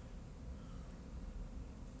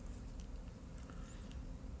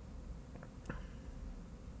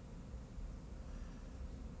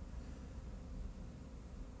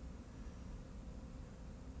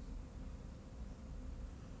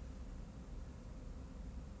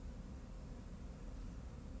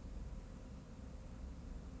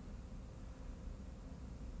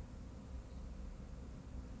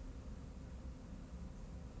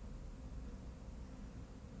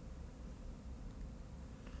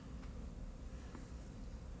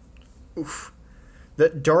 Oof.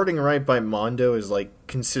 That darting right by Mondo is like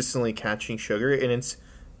consistently catching Sugar, and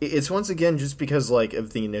it's once again just because like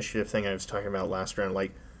of the initiative thing I was talking about last round.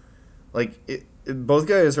 Both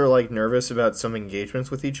guys are like nervous about some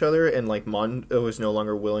engagements with each other, and like Mondo is no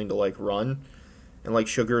longer willing to like run, and like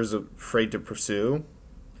Sugar is afraid to pursue,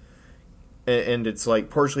 and it's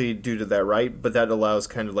like partially due to that, right? But that allows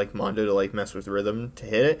kind of like Mondo to like mess with rhythm to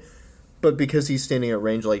hit it. But because he's standing at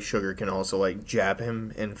range, like Sugar can also like jab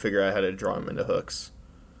him and figure out how to draw him into hooks.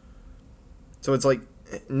 So it's like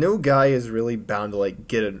no guy is really bound to like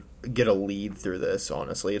get a lead through this.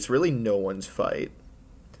 Honestly, it's really no one's fight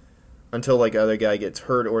until like other guy gets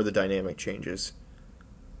hurt or the dynamic changes.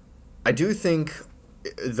 I do think,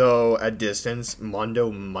 though, at distance,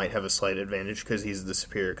 Mondo might have a slight advantage because he's the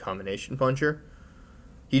superior combination puncher.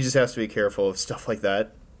 He just has to be careful of stuff like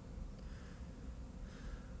that.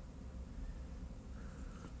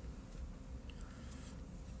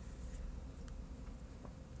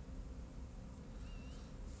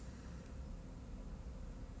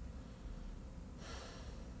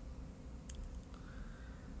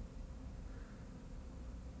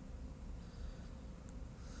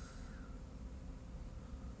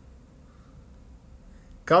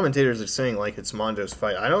 Commentators are saying like it's Mondo's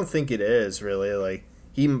fight. I don't think it is really. Like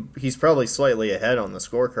he's probably slightly ahead on the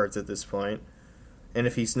scorecards at this point, and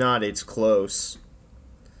if he's not, it's close.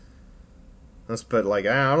 But like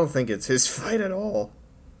I don't think it's his fight at all.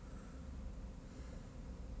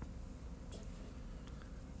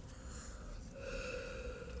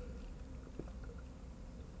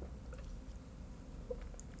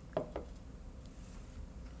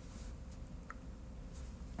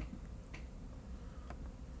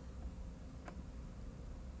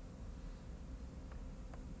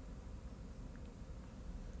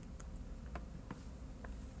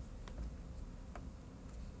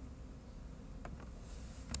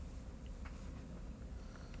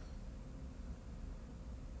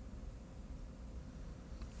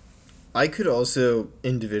 I could also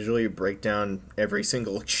individually break down every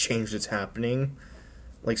single exchange that's happening,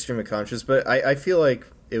 like stream of conscious, but I feel like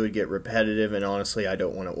it would get repetitive, and honestly, I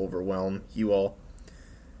don't want to overwhelm you all.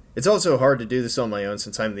 It's also hard to do this on my own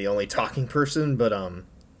since I'm the only talking person, but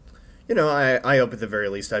I hope at the very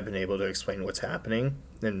least I've been able to explain what's happening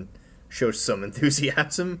and show some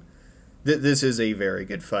enthusiasm. This is a very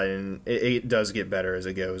good fight, and it does get better as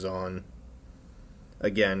it goes on.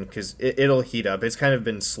 Again, because it'll heat up. It's kind of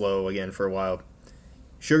been slow again for a while.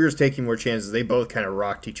 Sugar's taking more chances. They both kind of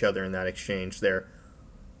rocked each other in that exchange there.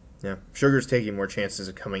 Yeah, Sugar's taking more chances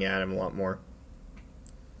of coming at him a lot more.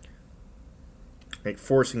 Like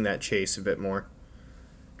forcing that chase a bit more.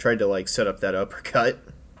 Tried to like set up that uppercut.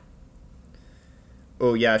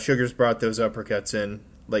 Oh yeah, Sugar's brought those uppercuts in.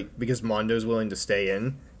 like, because Mondo's willing to stay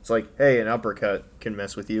in. It's like, hey, an uppercut can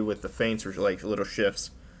mess with you with the feints or, like, little shifts.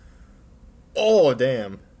 Oh,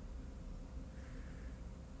 damn.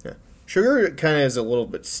 Yeah. Sugar kind of is a little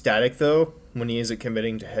bit static, though, when he isn't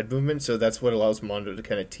committing to head movement, so that's what allows Mondo to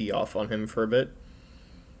kind of tee off on him for a bit.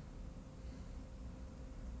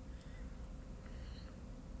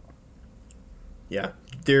 Yeah,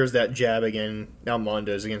 there's that jab again. Now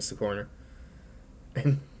Mondo's against the corner.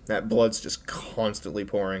 And that blood's just constantly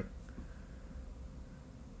pouring.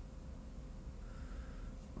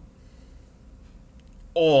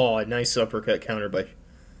 Oh, a nice uppercut counter by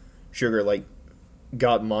Sugar, like,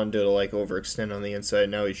 got Mondo to, like, overextend on the inside.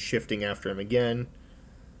 Now he's shifting after him again.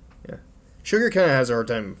 Yeah. Sugar kind of has a hard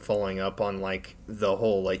time following up on, like, the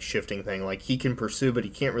whole, like, shifting thing. Like, he can pursue, but he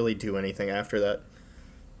can't really do anything after that.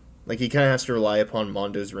 Like, he kind of has to rely upon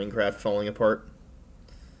Mondo's ringcraft falling apart.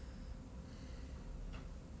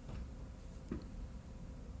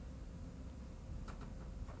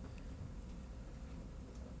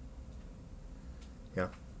 Yeah.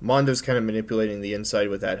 Mondo's kind of manipulating the inside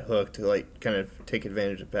with that hook to, like, kind of take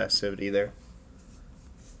advantage of passivity there.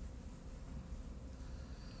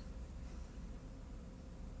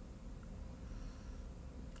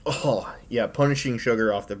 Oh, yeah, punishing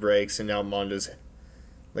Sugar off the brakes, and now Mondo's,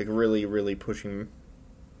 like, really, really pushing.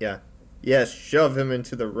 Yeah. Yes, shove him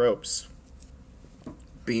into the ropes.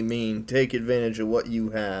 Be mean. Take advantage of what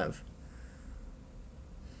you have.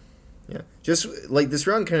 Yeah. Just, like, this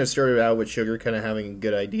round kind of started out with Sugar kind of having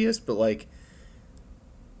good ideas, but, like,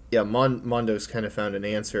 yeah, Mondo's kind of found an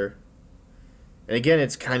answer. And again,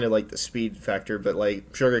 it's kind of like the speed factor, but,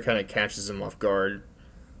 like, Sugar kind of catches him off guard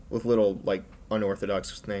with little, like,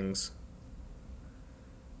 unorthodox things.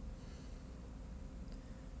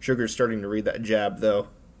 Sugar's starting to read that jab, though.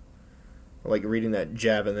 Like, reading that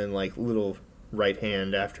jab and then, like, little right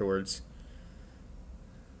hand afterwards.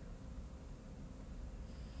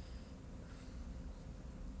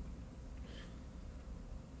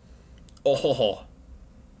 Oh.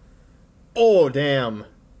 Oh, damn.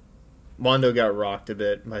 Mondo got rocked a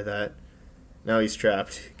bit by that. Now he's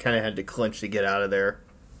trapped. Kind of had to clinch to get out of there.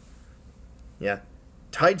 Yeah.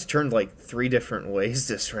 Tide's turned, like, 3 different ways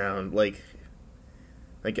this round. Like,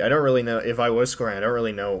 I don't really know. If I was scoring, I don't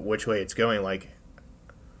really know which way it's going. Like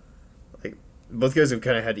both guys have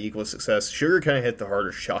kind of had equal success. Sugar kind of hit the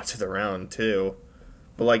harder shots of the round, too.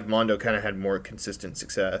 But, like, Mondo kind of had more consistent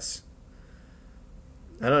success.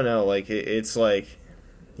 I don't know. Like, it's like...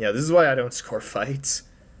 Yeah, this is why I don't score fights.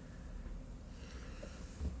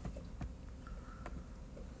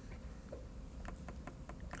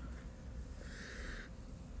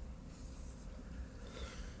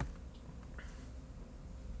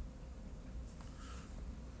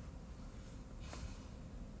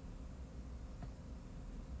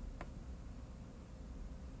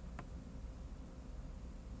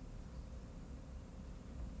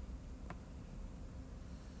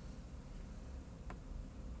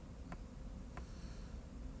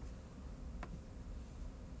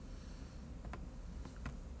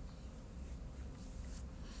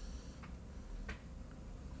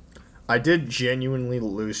 I did genuinely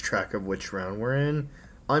lose track of which round we're in.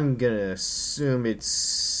 I'm going to assume it's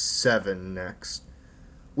 7 next.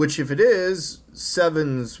 Which, if it is,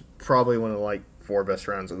 7's probably one of the, like, 4 best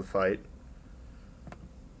rounds of the fight.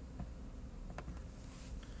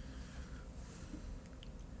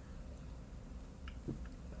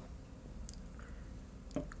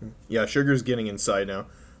 Yeah, Sugar's getting inside now.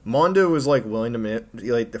 Mondo was, like, willing to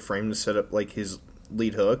manipulate the frame to set up, like, his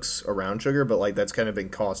lead hooks around Sugar, but, like, that's kind of been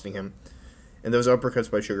costing him. And those uppercuts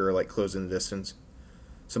by Sugar are, like, closing the distance.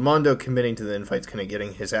 So Mondo committing to the infight's kind of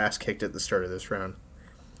getting his ass kicked at the start of this round.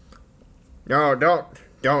 No,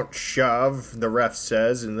 don't shove, the ref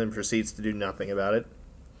says, and then proceeds to do nothing about it.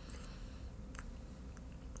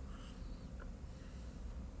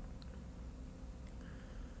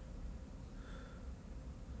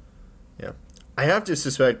 Yeah. I have to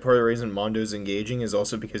suspect part of the reason Mondo's engaging is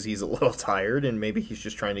also because he's a little tired, and maybe he's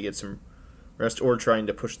just trying to get some rest or trying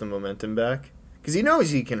to push the momentum back. Because he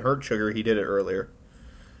knows he can hurt Sugar. He did it earlier.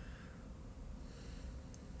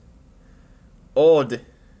 Oh,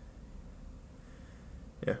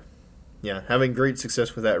 yeah. Yeah, having great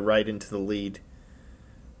success with that right into the lead.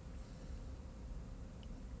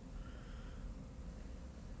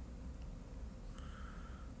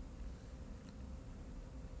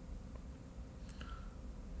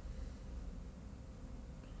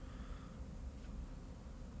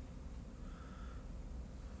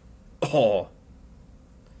 Oh.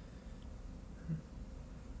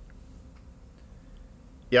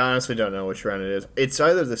 Yeah, I honestly don't know which round it is. It's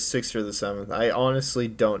either the 6th or the 7th. I honestly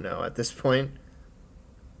don't know at this point.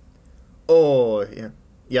 Oh, yeah.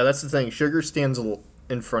 Yeah, that's the thing. Sugar stands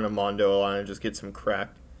in front of Mondo a lot and just gets him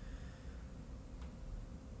cracked.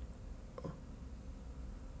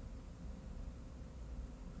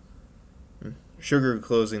 Sugar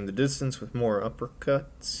closing the distance with more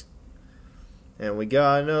uppercuts. And we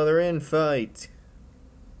got another infight.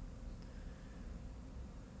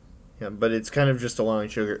 Yeah, but it's kind of just allowing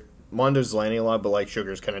Sugar. Mondo's landing a lot, but like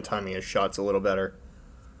Sugar's kind of timing his shots a little better.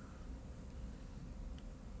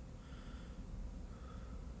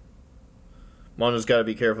 Mondo's got to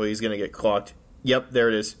be careful. He's going to get clocked. Yep, there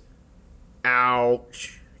it is.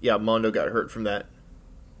 Ouch. Yeah, Mondo got hurt from that.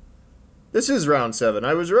 This is round 7.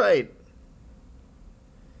 I was right.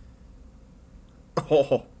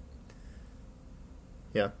 Oh.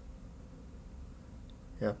 Yeah.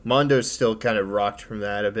 Yeah. Mondo's still kind of rocked from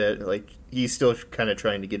that a bit. Like, he's still kind of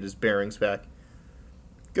trying to get his bearings back.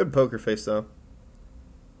 Good poker face, though.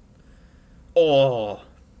 Oh.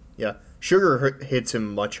 Yeah. Sugar hits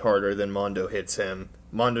him much harder than Mondo hits him.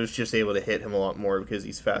 Mondo's just able to hit him a lot more because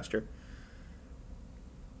he's faster.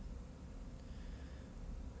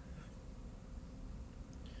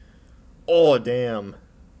 Oh, damn.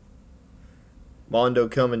 Mondo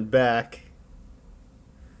coming back.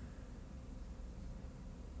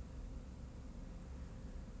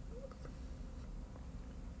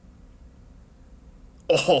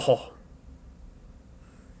 Oh.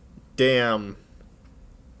 Damn.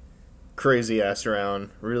 Crazy ass round.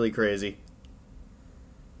 Really crazy.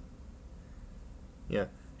 Yeah.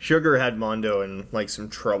 Sugar had Mondo in, like, some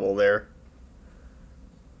trouble there.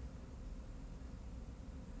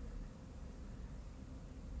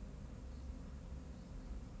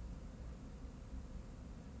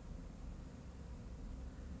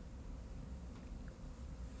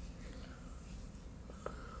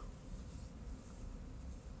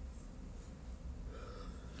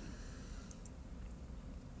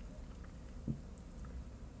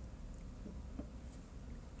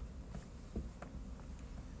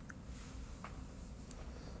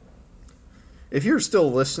 If you're still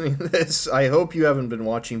listening to this, I hope you haven't been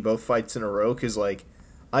watching both fights in a row, because, like,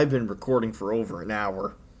 I've been recording for over an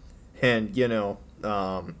hour. And,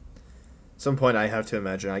 some point I have to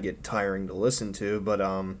imagine I get tiring to listen to, but,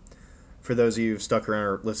 for those of you who've stuck around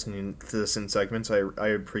or listening to this in segments, I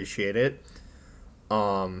appreciate it.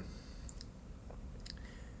 I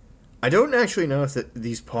don't actually know if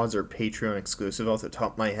these pods are Patreon exclusive off the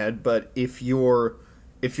top of my head, but if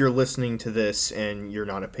you're listening to this and you're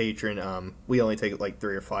not a patron, we only take like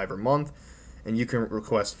 3 or 5 a month, and you can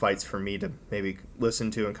request fights for me to maybe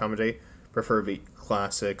listen to and commentate, preferably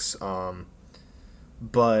classics.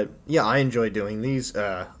 But yeah, I enjoy doing these.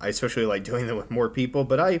 I especially like doing them with more people,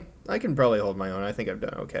 but I can probably hold my own. I think I've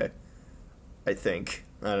done okay. I think.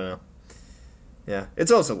 I don't know. Yeah,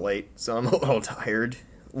 it's also late, so I'm a little tired.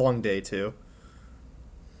 Long day too.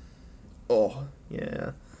 Oh,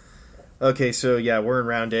 yeah. Okay, so yeah, we're in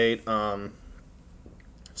round 8.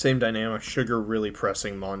 Same dynamic. Sugar really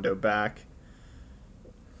pressing Mondo back.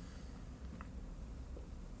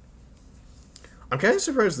 I'm kind of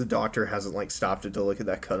surprised the doctor hasn't like stopped it to look at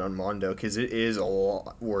that cut on Mondo, because it is a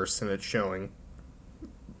lot worse than it's showing.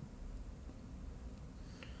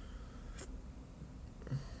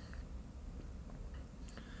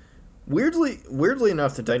 Weirdly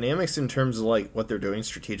enough, the dynamics in terms of like what they're doing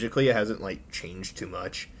strategically, it hasn't like changed too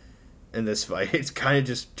much in this fight. It kind of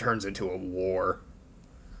just turns into a war.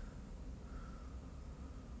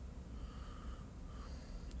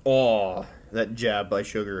 Oh, that jab by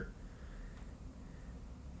Sugar.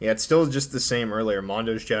 Yeah, it's still just the same earlier.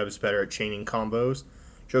 Mondo's jab is better at chaining combos.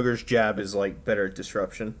 Sugar's jab is like better at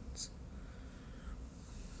disruptions.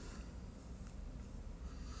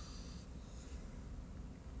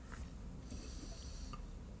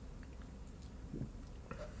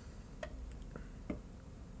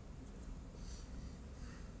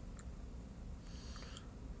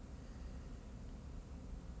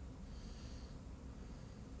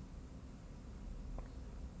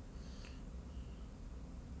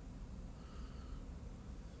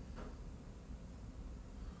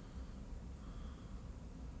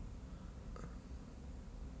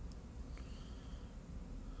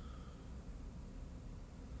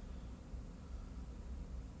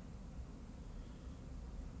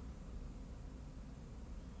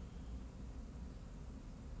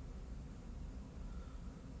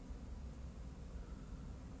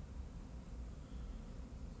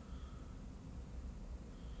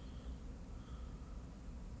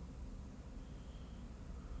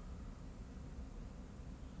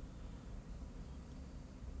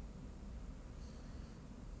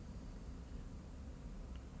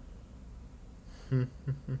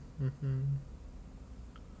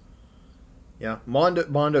 Yeah,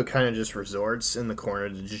 Mondo kind of just resorts in the corner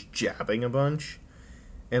to just jabbing a bunch,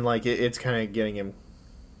 and like it's kind of getting him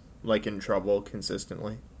like in trouble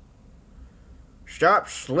consistently. Stop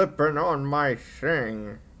slipping on my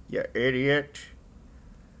thing, you idiot.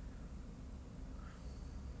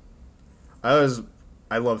 I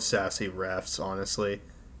love sassy refs, honestly.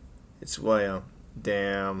 It's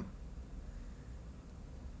damn.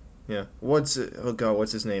 Yeah. Oh god,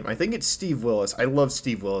 what's his name? I think it's Steve Willis. I love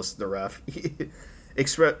Steve Willis, the ref.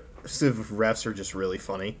 Expressive refs are just really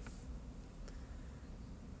funny.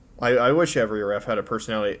 I wish every ref had a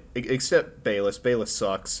personality, except Bayless. Bayless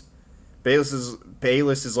sucks.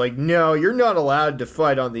 Bayless is like, no, you're not allowed to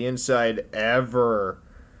fight on the inside ever.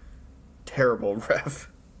 Terrible ref.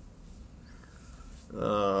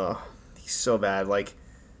 He's so bad. Like,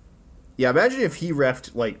 yeah, imagine if he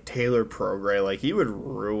refed like Taylor Prograis. Like, he would have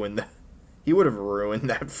ruined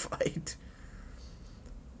that fight.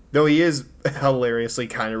 Though he is hilariously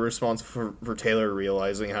kind of responsible for Taylor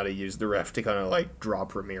realizing how to use the ref to kind of like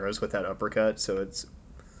drop Ramirez with that uppercut. So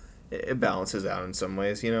it balances out in some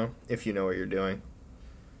ways, if you know what you're doing.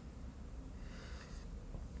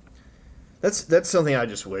 That's something I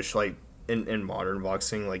just wish, like, in modern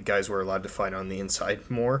boxing, like, guys were allowed to fight on the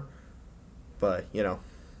inside more. But, yeah.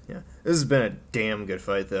 This has been a damn good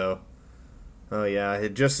fight, though. Oh, yeah,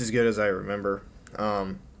 just as good as I remember.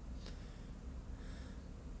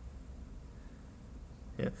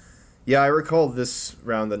 Yeah. Yeah, I recall this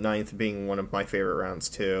round, the 9th, being one of my favorite rounds,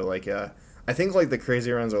 too. Like, I think, like, the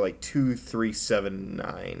crazy rounds are, like, 2, 3, 7,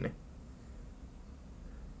 9.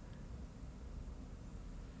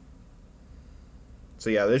 So,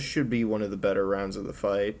 yeah, this should be one of the better rounds of the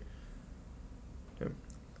fight.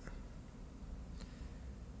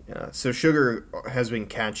 Yeah, so Sugar has been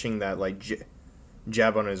catching that, like,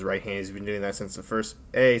 jab on his right hand. He's been doing that since the first.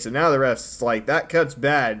 Hey, so now the ref's like, that cut's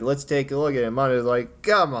bad. Let's take a look at it. Mondo's like,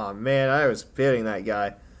 come on, man. I was hitting that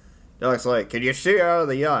guy. Derek's like, can you see out of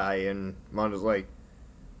the eye? And Mondo's like,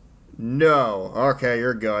 no. Okay,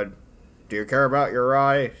 you're good. Do you care about your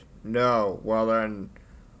eye? No. Well, then,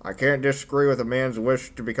 I can't disagree with a man's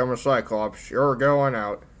wish to become a Cyclops. You're going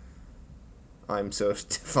out. I'm so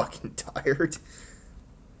fucking tired.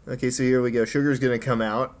 Okay, so here we go. Sugar's going to come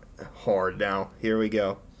out hard now. Here we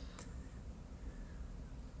go.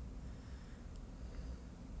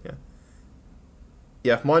 Yeah.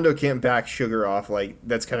 Yeah, if Mondo can't back Sugar off, like,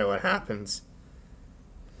 that's kind of what happens.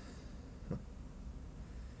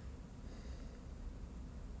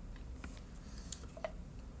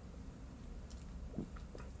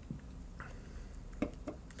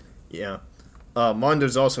 Yeah.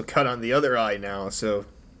 Mondo's also cut on the other eye now, so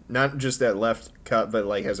not just that left cut, but,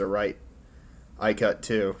 like, has a right eye cut,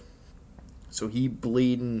 too. So he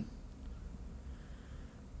bleeding.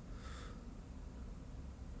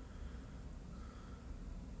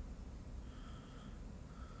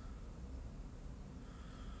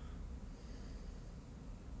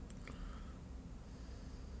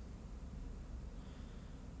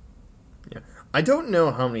 Yeah. I don't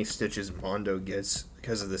know how many stitches Mondo gets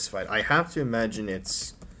because of this fight. I have to imagine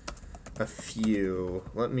it's a few.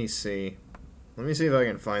 Let me see. Let me see if I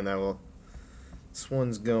can find that. Well, this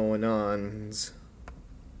one's going on.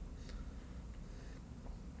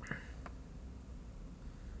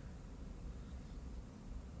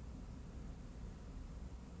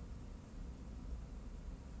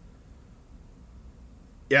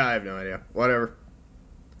 Yeah, I have no idea. Whatever.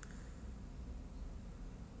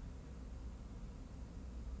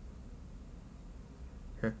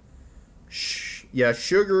 Yeah,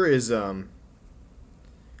 Sugar is Yeah,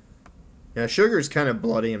 Sugar's kind of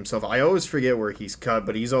bloody himself. I always forget where he's cut,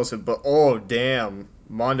 but he's also oh damn.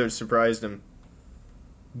 Mondo surprised him.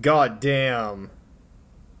 God damn.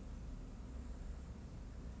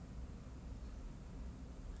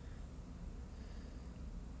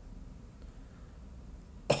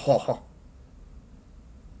 Oh.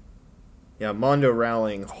 Yeah, Mondo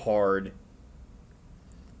rallying hard.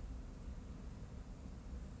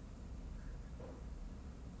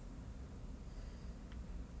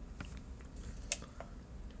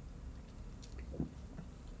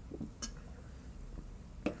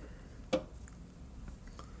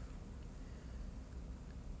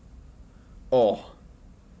 Oh.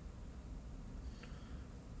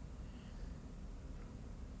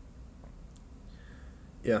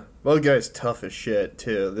 Yeah. Well, the guy's tough as shit,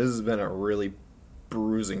 too. This has been a really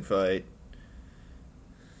bruising fight.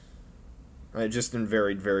 Just in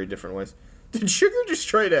very, very different ways. Did Sugar just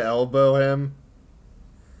try to elbow him?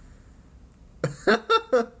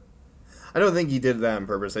 I don't think he did that on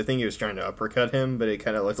purpose. I think he was trying to uppercut him, but it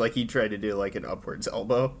kind of looked like he tried to do like an upwards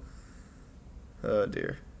elbow. Oh,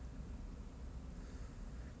 dear.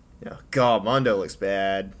 Yeah, God, Mondo looks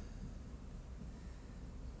bad.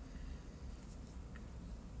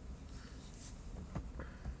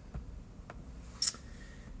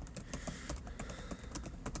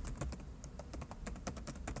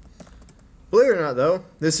 Believe it or not, though,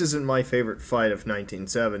 this isn't my favorite fight of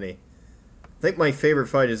 1970. I think my favorite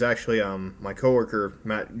fight is actually my coworker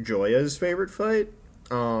Matt Joya's favorite fight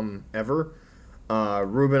ever.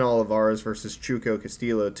 Ruben Olivares versus Chuco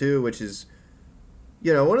Castillo 2, which is,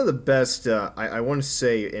 one of the best, I want to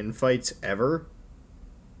say, in fights ever.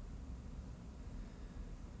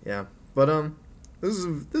 Yeah, but this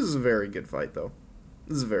is a very good fight, though.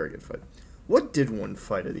 This is a very good fight. What did win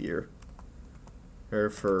fight of the year? Or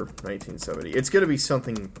for 1970? It's gonna be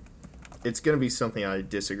something. It's gonna be something I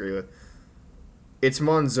disagree with. It's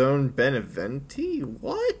Monzon Beneventi?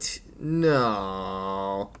 What?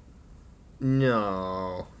 No.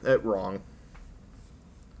 That's wrong.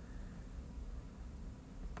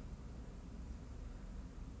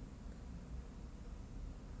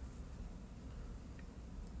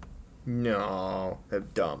 No. That's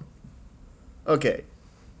dumb. Okay.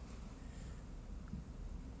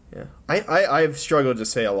 Yeah. I've struggled to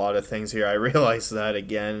say a lot of things here. I realize that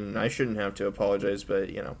again. I shouldn't have to apologize, but,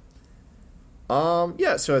 yeah,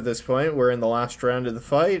 so at this point, we're in the last round of the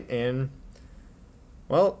fight, and,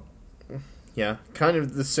 well, yeah, kind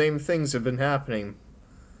of the same things have been happening.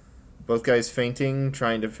 Both guys fainting,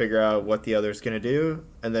 trying to figure out what the other's going to do,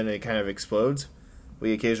 and then it kind of explodes.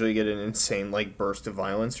 We occasionally get an insane, burst of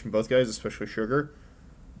violence from both guys, especially Sugar.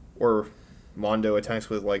 Or Mondo attacks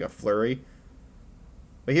with, a flurry.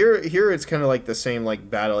 But here it's kind of like the same,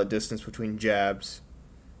 battle at distance between jabs.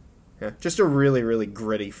 Yeah, just a really, really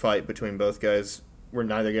gritty fight between both guys, where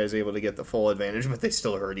neither guy's able to get the full advantage, but they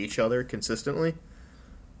still hurt each other consistently.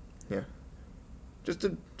 Yeah. Just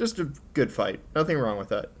a good fight. Nothing wrong with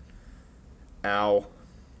that. Ow.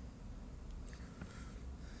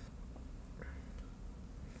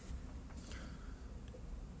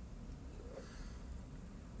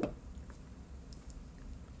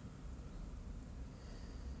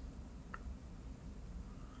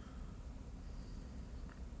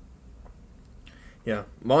 Yeah,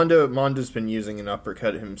 Mondo's been using an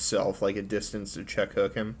uppercut himself, like a distance to check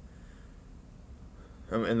hook him.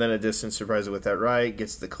 And then a distance surprises with that right,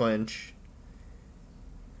 gets the clinch.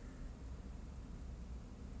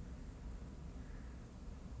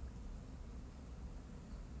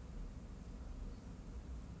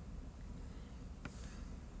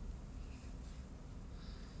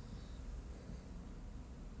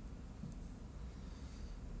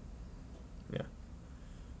 Yeah.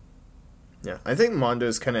 Yeah, I think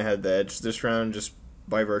Mondo's kind of had the edge this round just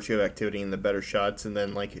by virtue of activity and the better shots, and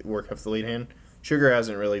then work off the lead hand. Sugar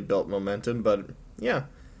hasn't really built momentum, but yeah,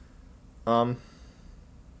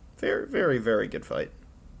 very, very, very good fight.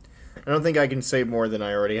 I don't think I can say more than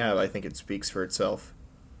I already have. I think it speaks for itself.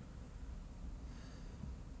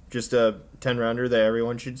 Just a 10-rounder that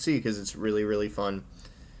everyone should see because it's really, really fun.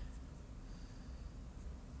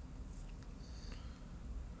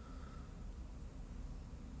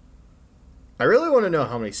 I really want to know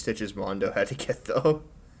how many stitches Mondo had to get, though.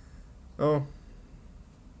 Oh.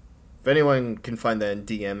 If anyone can find that and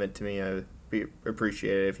DM it to me, I'd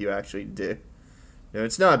appreciate it if you actually did.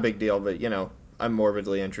 It's not a big deal, but, I'm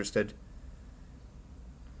morbidly interested.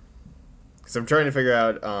 Because I'm trying to figure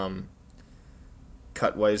out,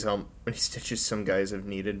 cut-wise, how many stitches some guys have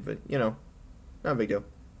needed, but, not a big deal.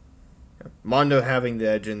 Yeah. Mondo having the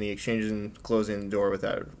edge in the exchanges and closing the door with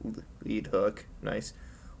that lead hook. Nice.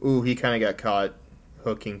 Ooh, he kind of got caught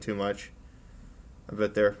hooking too much a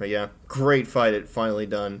bit there. But yeah, great fight. It finally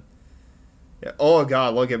done. Yeah. Oh,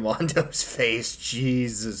 God, look at Mondo's face.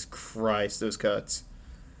 Jesus Christ, those cuts.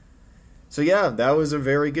 So yeah, that was a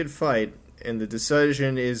very good fight. And the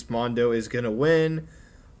decision is Mondo is going to win.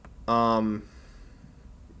 And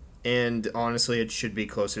honestly, it should be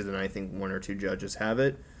closer than I think one or two judges have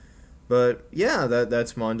it. But yeah,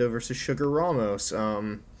 that's Mondo versus Sugar Ramos.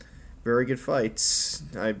 Very good fights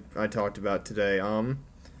I talked about today.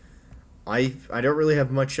 I don't really have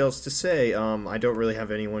much else to say. I don't really have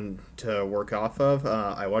anyone to work off of.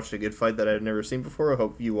 I watched a good fight that I've never seen before. I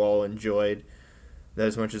hope you all enjoyed that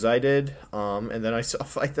as much as I did. And then I saw a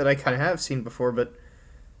fight that I kind of have seen before, but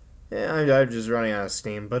yeah, I'm just running out of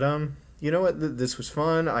steam. But you know what? This was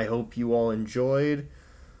fun. I hope you all enjoyed.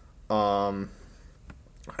 I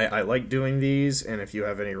like doing these, and if you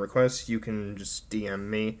have any requests, you can just DM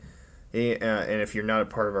me. And if you're not a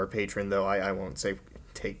part of our Patreon, though, I won't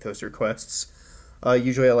take those requests.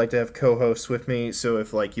 Usually I like to have co-hosts with me, so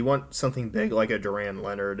if you want something big like a Duran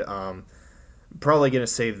Leonard, Probably going to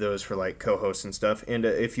save those for like co-hosts and stuff. And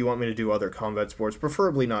if you want me to do other combat sports,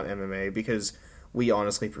 preferably not MMA, because we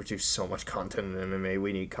honestly produce so much content in MMA.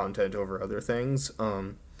 We need content over other things.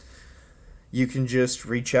 You can just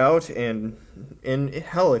reach out and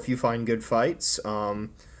hell, if you find good fights,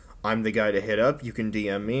 I'm the guy to hit up. You can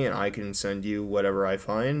DM me and I can send you whatever I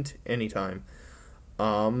find anytime.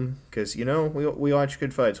 Because we watch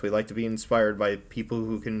good fights. We like to be inspired by people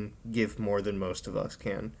who can give more than most of us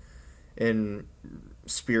can, in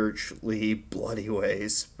spiritually bloody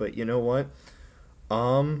ways. But you know what?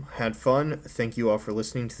 Had fun. Thank you all for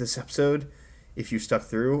listening to this episode. If you stuck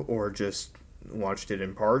through or just watched it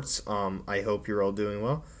in parts, I hope you're all doing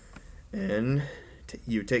well. And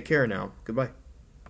you take care now. Goodbye.